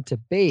trying to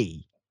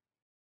be,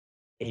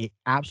 it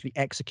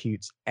absolutely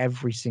executes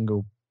every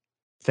single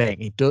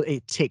thing.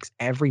 It ticks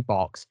every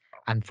box.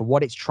 And for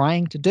what it's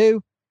trying to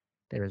do,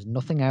 there is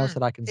nothing else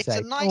that I can say.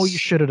 A Oh, you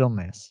should have done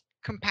this.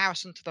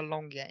 Comparison to the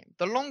long game.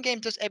 The long game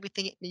does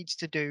everything it needs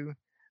to do,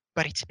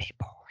 but it's a bit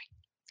boring.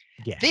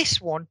 Yeah.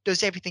 This one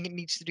does everything it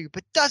needs to do,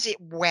 but does it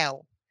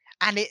well.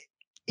 And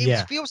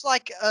it feels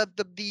like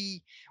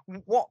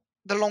what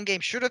the long game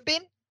should have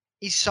been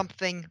is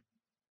something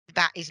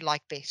that is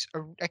like this,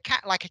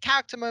 like a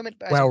character moment,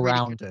 but well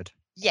rounded.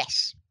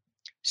 Yes.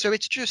 So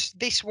it's just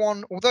this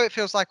one, although it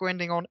feels like we're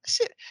ending on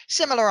a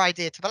similar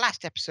idea to the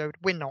last episode,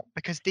 we're not,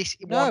 because this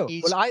one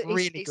is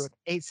really good.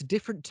 It's a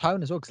different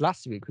tone as well, because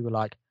last week we were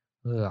like,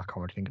 I can't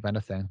really think of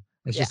anything.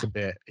 It's just a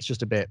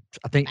bit.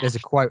 I think there's a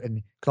quote,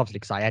 and obviously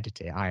because I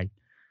edit it, I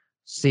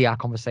see our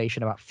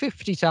conversation about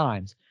 50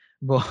 times.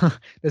 But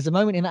there's a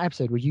moment in that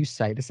episode where you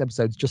say this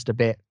episode's just a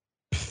bit.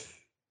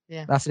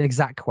 Yeah. That's an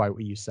exact quote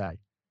what you say.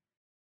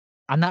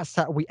 And that's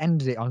how we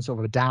ended it on sort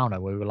of a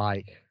downer where we were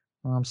like,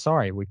 oh, I'm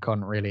sorry, we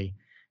couldn't really,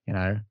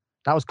 that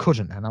was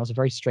couldn't, and that was a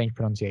very strange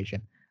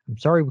pronunciation. I'm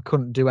sorry we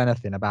couldn't do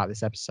anything about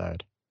this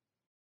episode.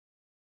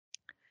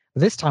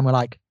 But this time we're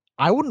like,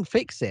 I wouldn't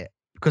fix it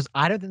because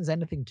I don't think there's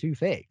anything to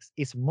fix.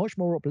 It's much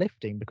more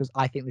uplifting because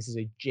I think this is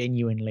a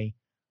genuinely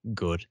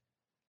good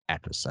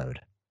episode.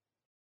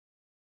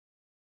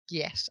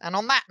 Yes. And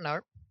on that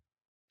note,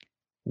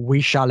 we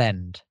shall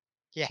end.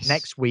 Yes.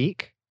 Next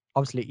week,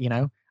 obviously,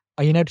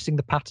 are you noticing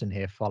the pattern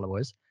here,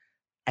 followers?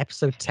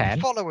 Episode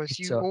 10. Followers,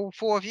 all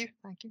 4 of you.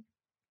 Thank you.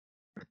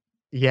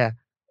 Yeah.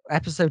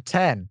 Episode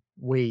 10,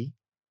 we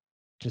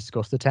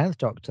discuss the 10th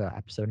Doctor.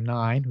 Episode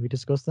 9, we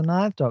discuss the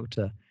 9th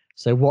Doctor.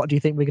 So what do you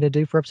think we're going to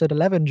do for episode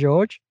 11,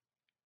 George?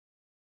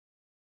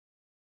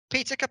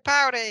 Peter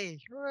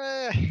Capaldi.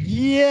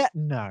 Yeah.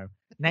 No.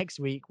 Next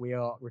week, we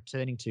are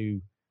returning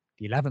to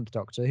the 11th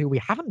Doctor, who we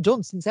haven't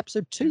done since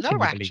episode 2.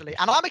 No, actually.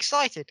 And I'm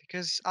excited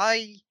because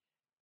I've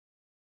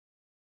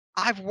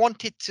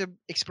wanted to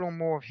explore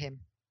more of him.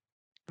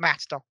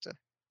 Matt's Doctor.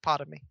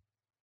 Pardon me.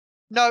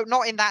 No,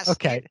 not in that.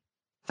 Okay.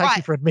 Thank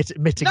you for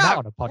admitting that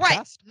on a podcast. Wait,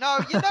 no,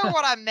 you know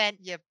what I meant,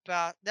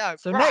 no.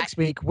 So next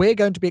week we're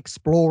going to be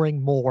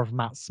exploring more of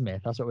Matt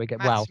Smith. That's what we get.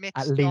 Matt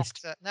Smith's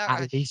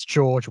at least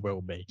George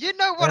will be. You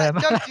know what?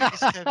 Don't do this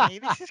to me.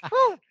 This is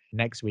cool.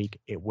 Next week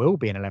it will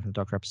be an 11th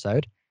Doctor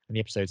episode, and the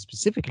episode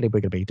specifically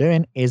we're going to be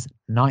doing is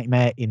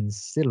Nightmare in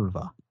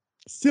Silver.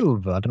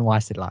 Silver. I don't know why I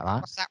said it like that.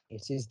 What's that?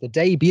 It is the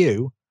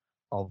debut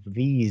of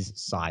these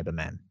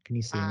Cybermen. Can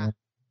you see them?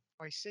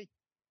 I see.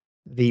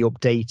 The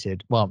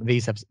updated,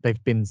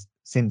 they've been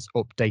since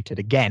updated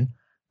again,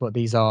 but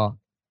these are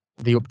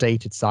the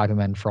updated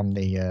Cybermen from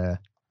the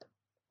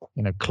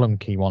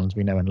clunky ones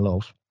we know and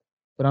love.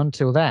 But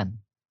until then,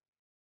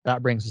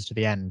 that brings us to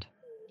the end.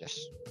 Yes.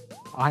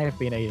 I have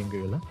been Aidan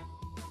Gula.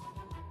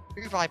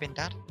 Who have I been,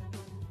 Dad?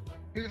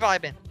 Who have I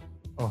been?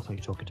 Oh, I thought you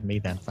were talking to me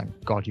then.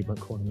 Thank God you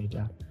weren't calling me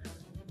Dad.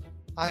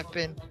 I've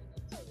been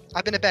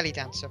a belly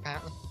dancer,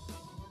 apparently.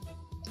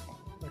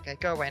 Okay,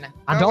 go away now.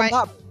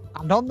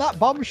 And on that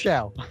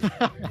bombshell.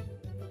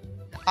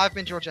 I've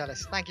been George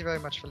Ellis. Thank you very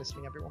much for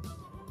listening, everyone.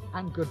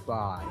 And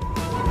goodbye.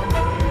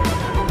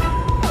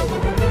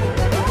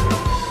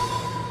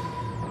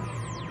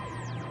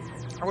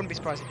 I wouldn't be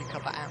surprised if you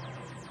cut that out.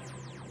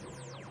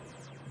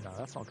 No,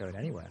 that's not going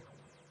anywhere.